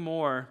nothing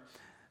more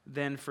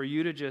than for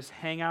you to just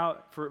hang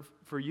out,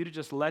 for you to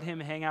just let him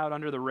hang out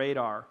under the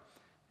radar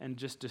and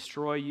just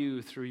destroy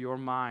you through your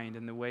mind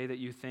and the way that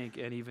you think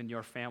and even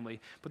your family.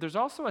 But there's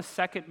also a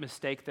second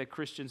mistake that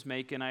Christians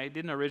make, and I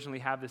didn't originally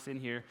have this in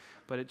here,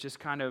 but it just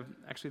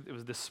actually it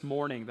was this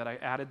morning that I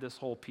added this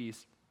whole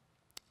piece.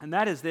 And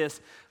that is this: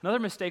 another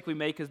mistake we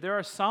make is there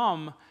are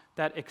some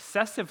that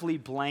excessively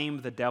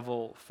blame the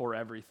devil for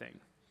everything.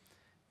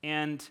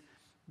 And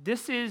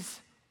this is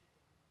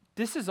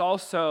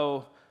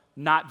also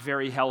not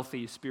very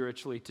healthy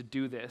spiritually to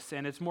do this.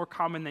 And it's more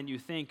common than you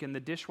think. And the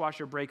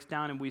dishwasher breaks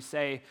down and we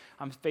say,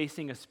 I'm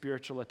facing a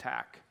spiritual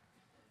attack.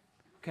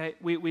 Okay?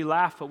 We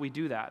laugh, but we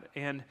do that.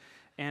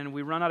 And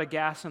we run out of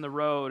gas on the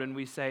road and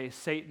we say,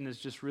 Satan has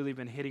just really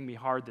been hitting me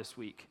hard this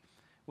week.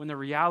 When the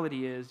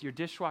reality is your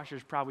dishwasher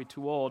is probably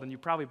too old and you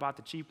probably bought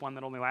the cheap one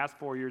that only lasts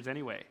 4 years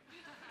anyway.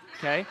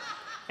 Okay?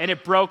 And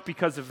it broke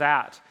because of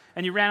that.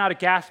 And you ran out of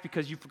gas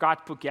because you forgot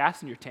to put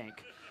gas in your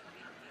tank.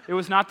 It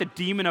was not the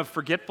demon of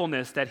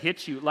forgetfulness that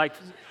hit you. Like,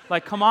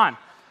 come on.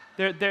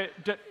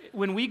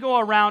 When we go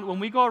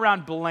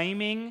around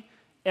blaming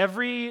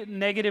every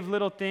negative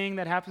little thing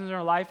that happens in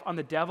our life on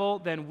the devil,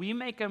 then we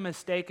make a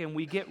mistake and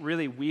we get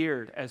really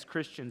weird as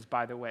Christians,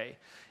 by the way.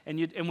 And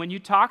when you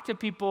talk to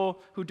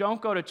people who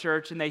don't go to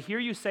church and they hear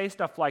you say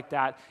stuff like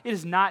that, it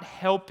is not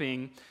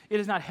helping. It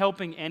is not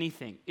helping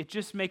anything. It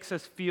just makes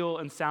us feel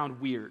and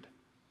sound weird.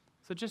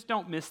 So just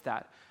don't miss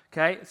that.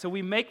 Okay, so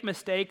we make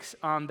mistakes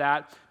on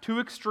that. Two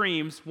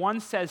extremes. One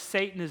says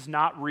Satan is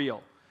not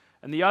real.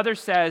 And the other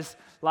says,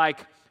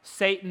 like,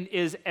 Satan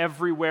is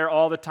everywhere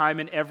all the time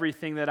in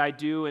everything that I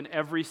do, and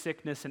every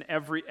sickness and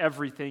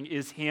everything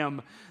is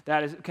him.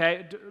 That is,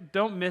 okay,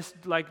 don't mess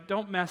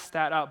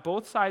that up.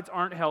 Both sides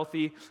aren't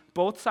healthy.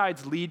 Both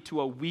sides lead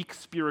to a weak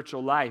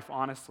spiritual life,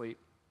 honestly.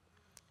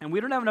 And we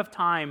don't have enough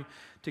time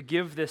to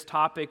give this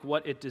topic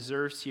what it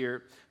deserves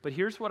here. But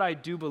here's what I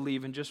do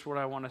believe and just what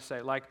I want to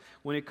say. Like,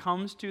 when it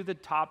comes to the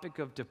topic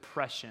of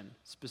depression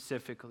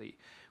specifically,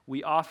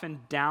 we often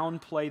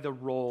downplay the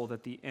role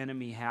that the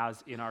enemy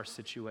has in our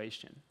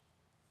situation.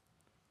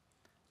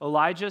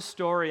 Elijah's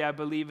story, I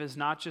believe, is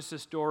not just a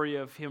story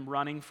of him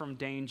running from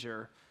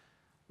danger.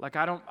 Like,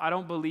 I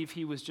don't believe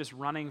he was just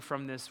running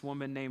from this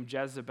woman named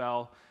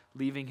Jezebel,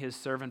 leaving his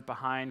servant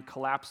behind,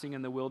 collapsing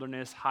in the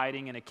wilderness,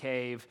 hiding in a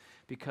cave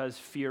because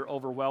fear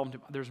overwhelmed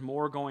him. There's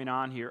more going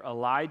on here.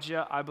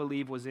 Elijah, I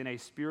believe, was in a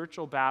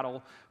spiritual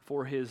battle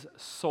for his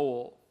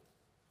soul,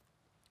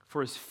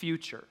 for his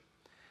future.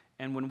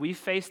 And when we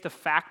face the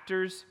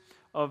factors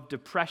of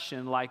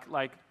depression,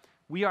 like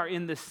we are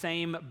in the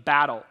same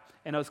battle.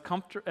 And as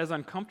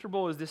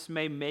uncomfortable as this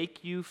may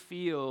make you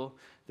feel,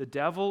 the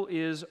devil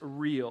is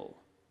real.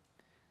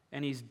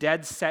 And he's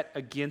dead set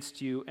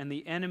against you, and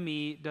the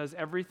enemy does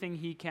everything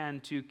he can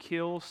to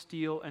kill,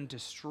 steal, and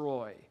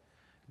destroy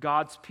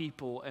God's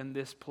people in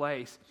this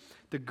place.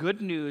 The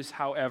good news,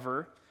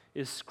 however,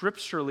 is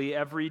scripturally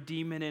every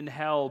demon in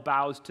hell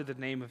bows to the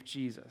name of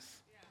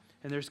Jesus.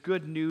 And there's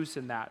good news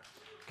in that,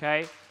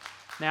 okay?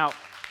 Now,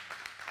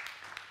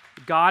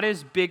 God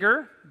is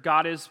bigger,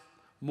 God is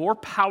more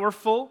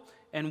powerful,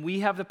 and we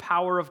have the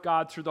power of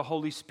God through the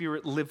Holy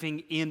Spirit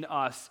living in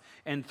us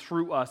and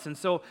through us. And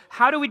so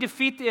how do we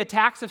defeat the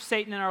attacks of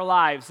Satan in our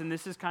lives? And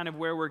this is kind of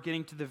where we're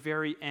getting to the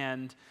very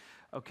end,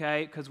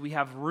 okay? Because we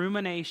have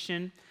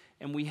rumination,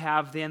 and we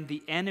have then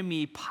the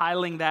enemy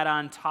piling that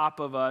on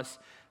top of us,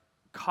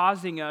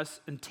 causing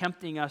us and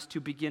tempting us to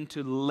begin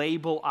to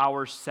label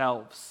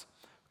ourselves,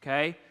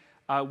 okay?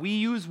 We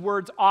use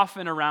words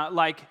often around,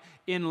 like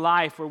in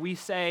life, where we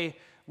say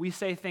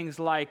things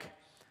like,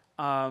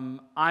 I'm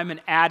an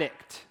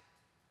addict,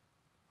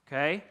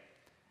 okay?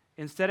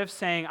 Instead of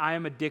saying I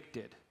am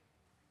addicted,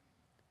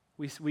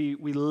 we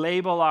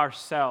label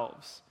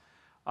ourselves.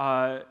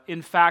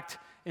 In fact,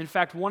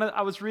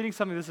 I was reading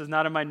something, this is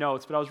not in my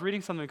notes, but I was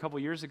reading something a couple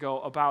years ago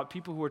about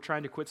people who were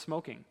trying to quit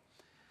smoking.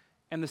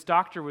 And this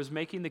doctor was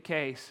making the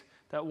case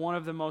that one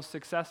of the most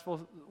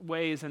successful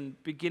ways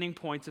and beginning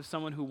points of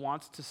someone who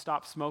wants to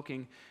stop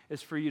smoking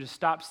is for you to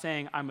stop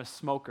saying I'm a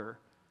smoker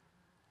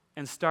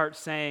and start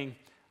saying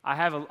I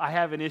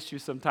have an issue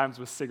sometimes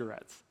with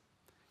cigarettes.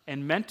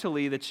 And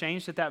mentally, the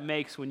change that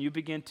makes when you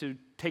begin to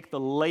take the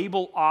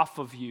label off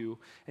of you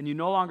and you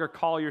no longer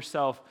call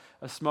yourself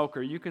a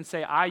smoker. You can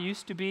say, I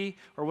used to be,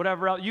 or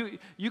whatever else.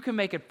 You can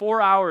make it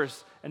 4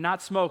 hours and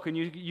not smoke, and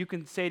you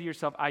can say to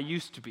yourself, I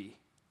used to be.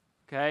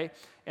 okay?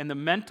 And the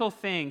mental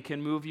thing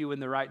can move you in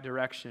the right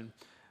direction.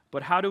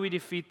 But how do we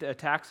defeat the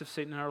attacks of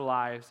Satan in our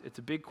lives? It's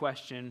a big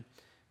question.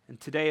 And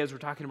today, as we're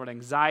talking about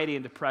anxiety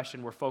and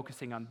depression, we're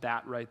focusing on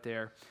that right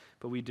there.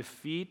 But we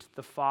defeat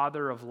the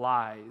father of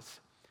lies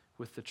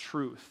with the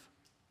truth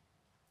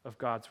of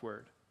God's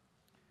word.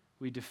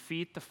 We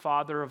defeat the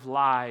father of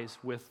lies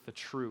with the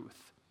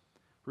truth.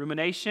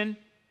 Rumination,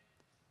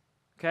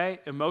 okay,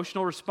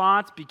 emotional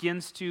response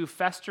begins to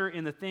fester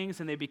in the things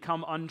and they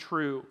become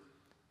untrue,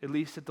 at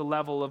least at the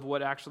level of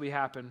what actually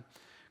happened.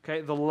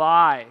 Okay, the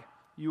lie,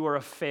 you are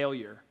a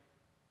failure.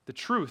 The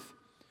truth,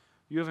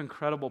 you have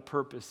incredible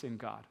purpose in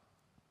God.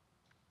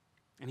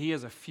 And He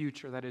has a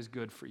future that is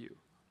good for you.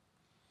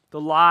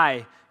 The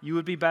lie, you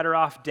would be better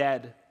off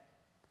dead.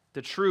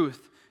 The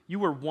truth, you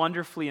were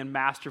wonderfully and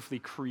masterfully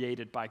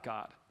created by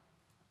God.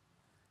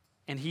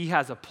 And He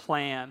has a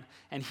plan,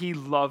 and He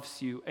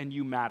loves you, and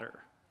you matter.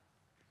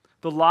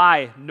 The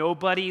lie,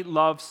 nobody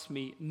loves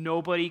me.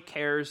 Nobody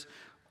cares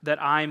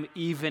that I'm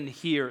even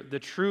here. The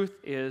truth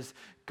is,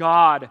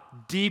 God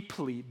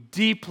deeply,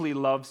 deeply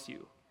loves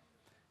you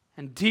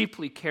and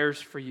deeply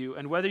cares for you.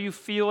 And whether you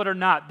feel it or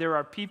not, there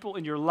are people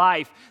in your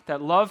life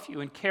that love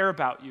you and care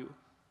about you.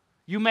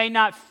 You may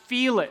not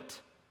feel it,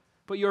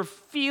 but your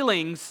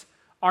feelings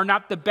are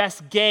not the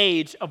best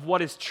gauge of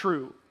what is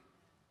true.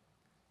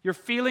 Your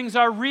feelings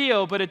are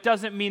real, but it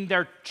doesn't mean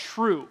they're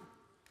true.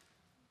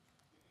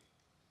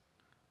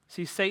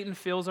 See, Satan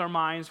fills our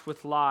minds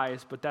with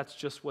lies, but that's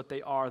just what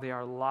they are. They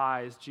are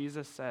lies.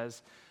 Jesus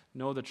says,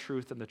 know the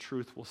truth, and the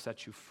truth will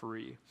set you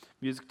free.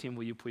 Music team,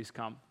 will you please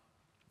come?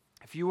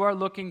 If you are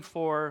looking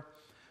for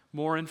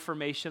more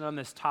information on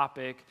this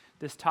topic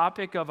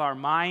of our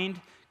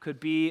mind could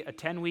be a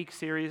 10-week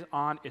series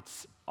on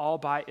its all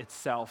by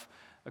itself.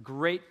 A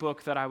great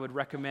book that I would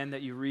recommend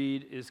that you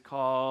read is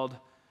called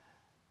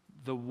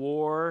The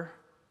War.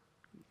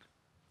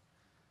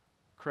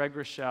 Craig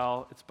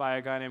Rochelle. It's by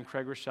a guy named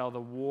Craig Rochelle.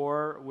 The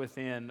War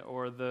Within,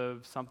 or the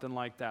something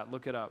like that.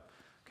 Look it up.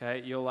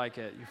 Okay, you'll like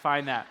it. You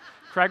find that.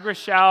 Craig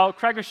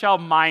Rochelle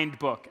Mind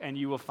Book, and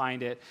you will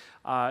find it.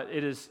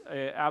 It is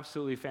an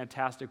absolutely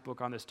fantastic book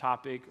on this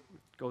topic.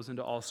 It goes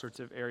into all sorts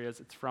of areas.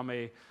 It's from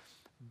a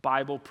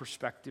Bible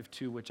perspective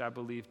too, which I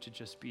believe to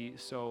just be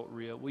so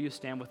real. Will you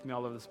stand with me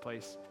all over this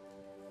place?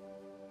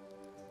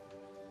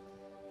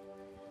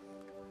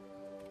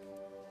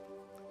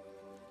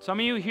 Some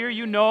of you here,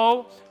 you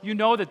know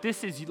that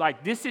this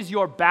is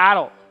your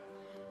battle.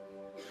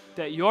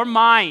 That your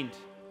mind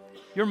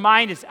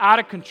is out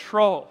of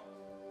control.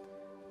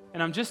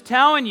 And I'm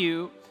telling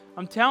you,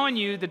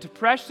 the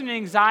depression and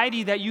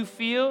anxiety that you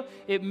feel,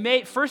 it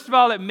may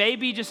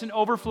be just an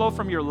overflow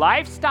from your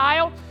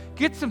lifestyle.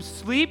 Get some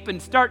sleep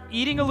and start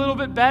eating a little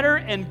bit better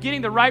and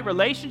getting the right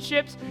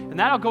relationships, and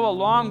that'll go a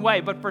long way.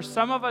 But for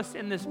some of us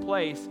in this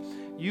place,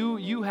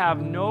 you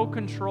have no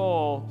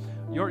control.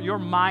 Your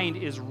mind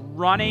is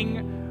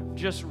running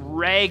just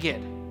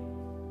ragged.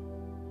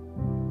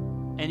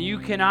 And you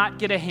cannot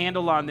get a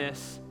handle on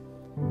this.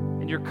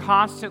 And you're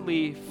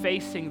constantly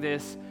facing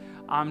this.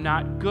 I'm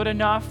not good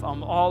enough.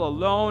 I'm all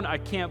alone. I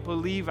can't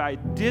believe I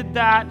did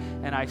that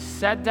and I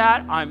said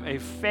that. I'm a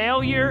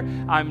failure.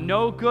 I'm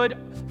no good.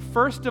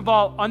 First of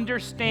all,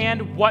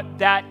 understand what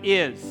that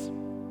is.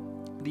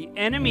 The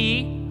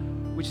enemy,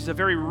 which is a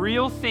very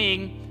real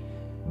thing,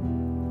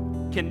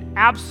 can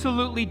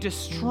absolutely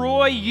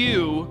destroy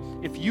you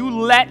if you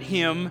let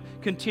him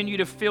continue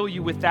to fill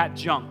you with that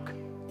junk.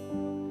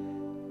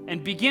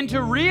 And begin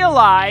to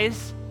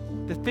realize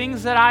the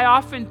things that I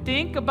often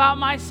think about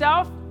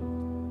myself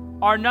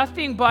are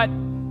nothing but,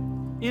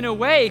 in a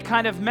way,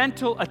 kind of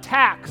mental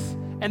attacks,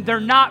 and they're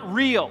not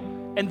real,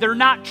 and they're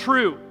not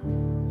true.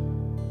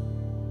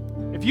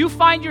 If you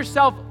find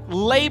yourself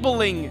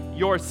labeling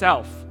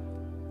yourself,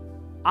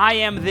 I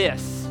am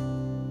this,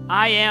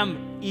 I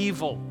am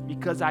evil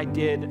because I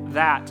did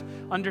that,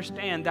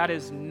 understand that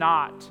is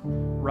not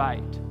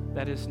right.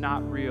 That is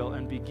not real,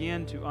 and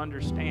begin to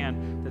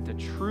understand that the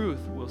truth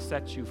will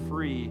set you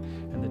free.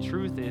 And the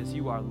truth is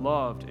you are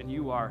loved and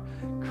you are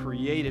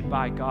created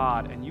by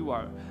God,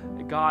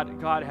 and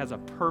God has a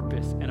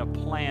purpose and a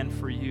plan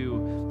for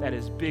you that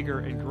is bigger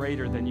and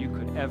greater than you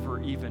could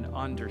ever even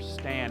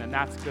understand. And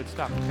that's good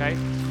stuff, okay?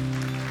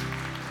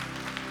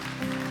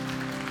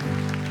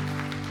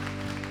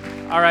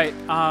 All right,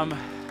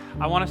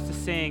 I want us to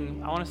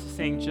sing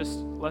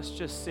let's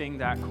just sing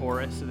that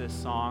chorus of this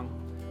song.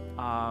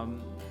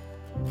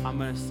 I'm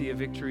going to see a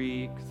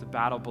victory because the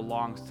battle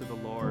belongs to the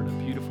Lord. A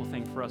beautiful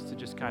thing for us to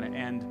just kind of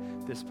end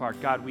this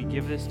part. God, we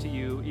give this to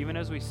you. Even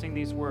as we sing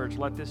these words,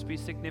 let this be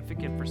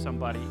significant for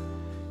somebody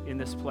in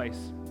this place.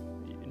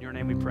 In your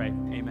name we pray.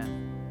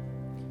 Amen.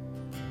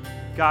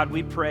 God,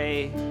 we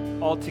pray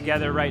all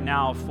together right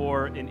now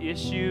for an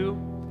issue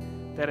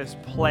that is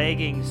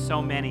plaguing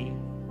so many.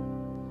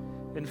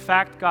 In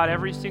fact, God,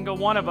 every single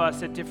one of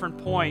us at different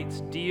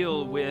points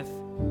deal with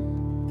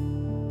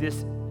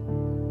this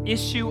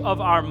issue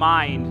of our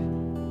mind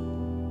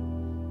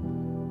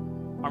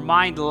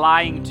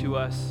lying to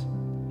us,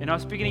 and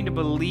us beginning to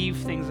believe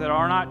things that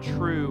are not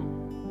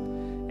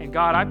true. And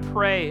God, I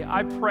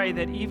pray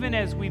that even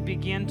as we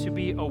begin to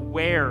be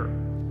aware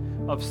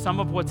of some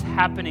of what's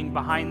happening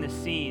behind the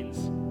scenes,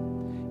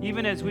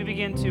 even as we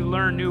begin to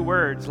learn new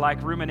words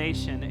like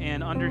rumination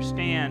and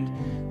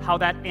understand how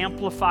that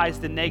amplifies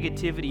the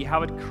negativity,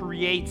 how it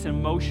creates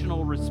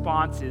emotional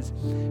responses,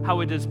 how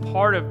it is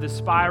part of the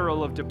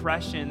spiral of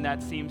depression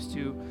that seems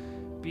to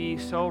be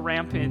so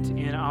rampant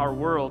in our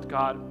world,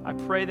 God. I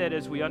pray that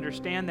as we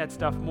understand that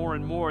stuff more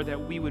and more, that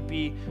we would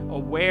be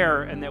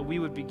aware and that we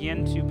would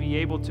begin to be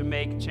able to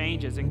make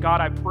changes. And God,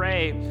 I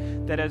pray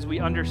that as we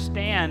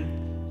understand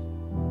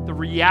the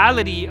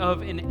reality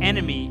of an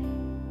enemy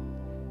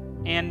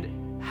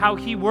and how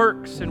he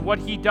works and what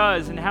he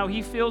does and how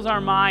he fills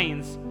our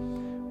minds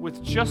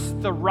with just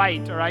the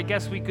right, or I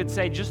guess we could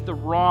say just the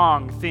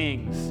wrong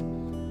things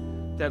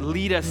that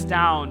lead us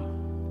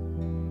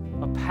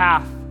down a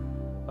path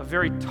of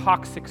very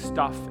toxic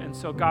stuff. And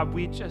so God,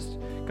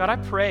 I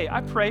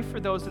pray for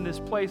those in this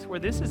place where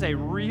this is a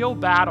real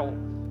battle,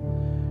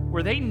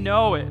 where they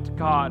know it,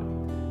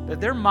 God, that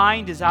their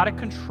mind is out of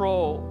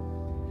control.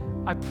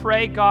 I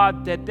pray,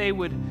 God, that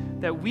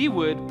we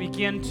would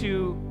begin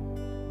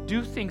to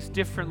do things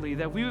differently,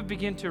 that we would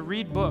begin to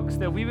read books,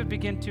 that we would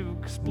begin to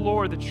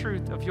explore the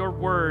truth of your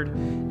word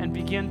and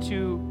begin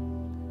to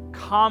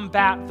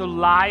combat the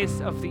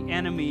lies of the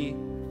enemy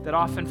that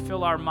often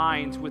fill our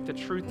minds with the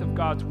truth of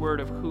God's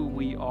word of who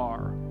we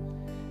are.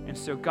 And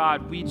so,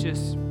 God, we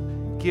just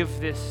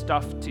give this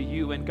stuff to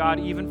you. And God,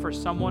 even for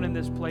someone in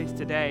this place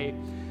today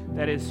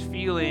that is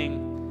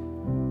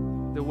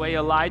feeling the way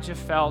Elijah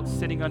felt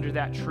sitting under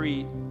that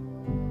tree,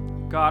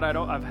 God,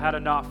 I've had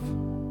enough.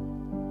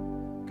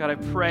 God, I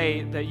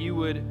pray that you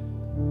would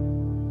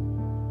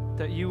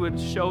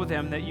show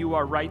them that you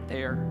are right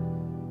there,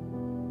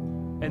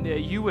 and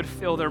that you would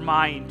fill their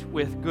mind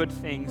with good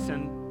things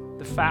and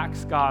the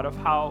facts, God, of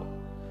how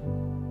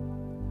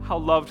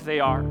loved they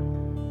are.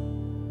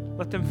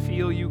 Let them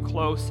feel you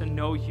close and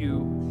know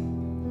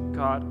you,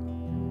 God.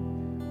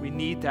 We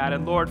need that.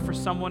 And Lord, for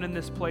someone in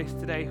this place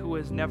today who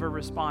has never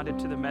responded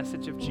to the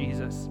message of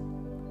Jesus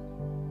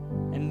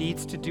and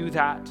needs to do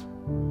that,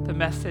 the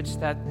message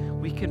that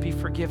we can be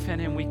forgiven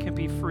and we can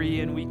be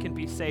free and we can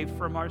be saved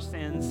from our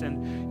sins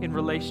and in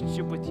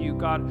relationship with you,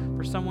 God,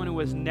 for someone who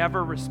has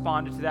never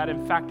responded to that.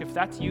 In fact, if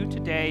that's you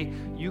today,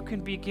 you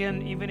can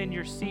begin even in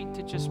your seat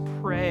to just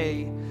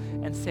pray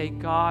and say,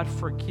 God,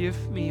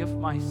 forgive me of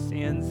my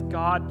sins.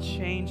 God,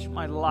 change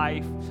my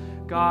life.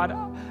 God,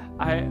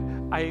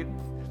 I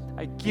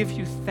give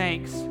you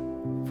thanks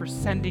for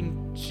sending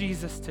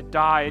Jesus to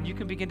die. And you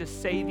can begin to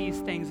say these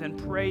things and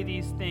pray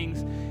these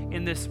things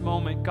in this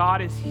moment.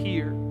 God is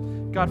here.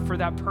 God, for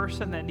that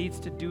person that needs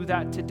to do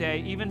that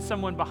today, even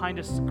someone behind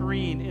a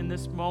screen in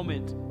this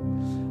moment,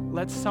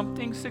 let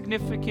something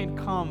significant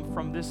come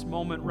from this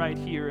moment right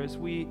here as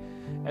we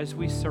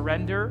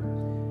surrender,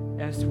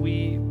 as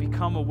we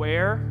become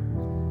aware,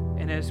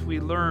 and as we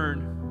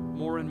learn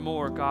more and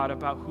more, God,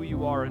 about who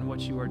you are and what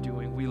you are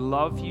doing. We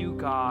love you,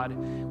 God.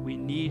 We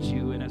need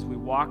you. And as we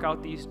walk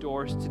out these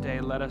doors today,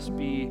 let us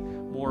be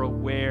more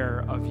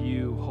aware of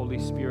you, Holy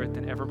Spirit,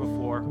 than ever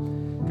before.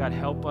 God,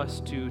 help us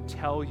to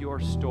tell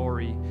your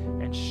story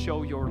and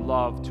show your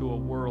love to a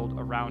world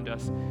around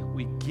us.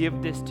 We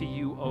give this to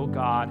you, oh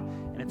God,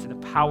 and it's in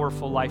the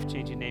powerful,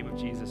 life-changing name of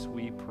Jesus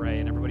we pray.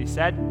 And everybody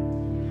said,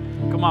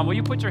 come on, will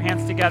you put your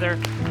hands together?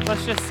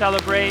 Let's just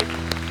celebrate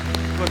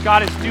what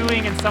God is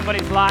doing in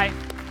somebody's life.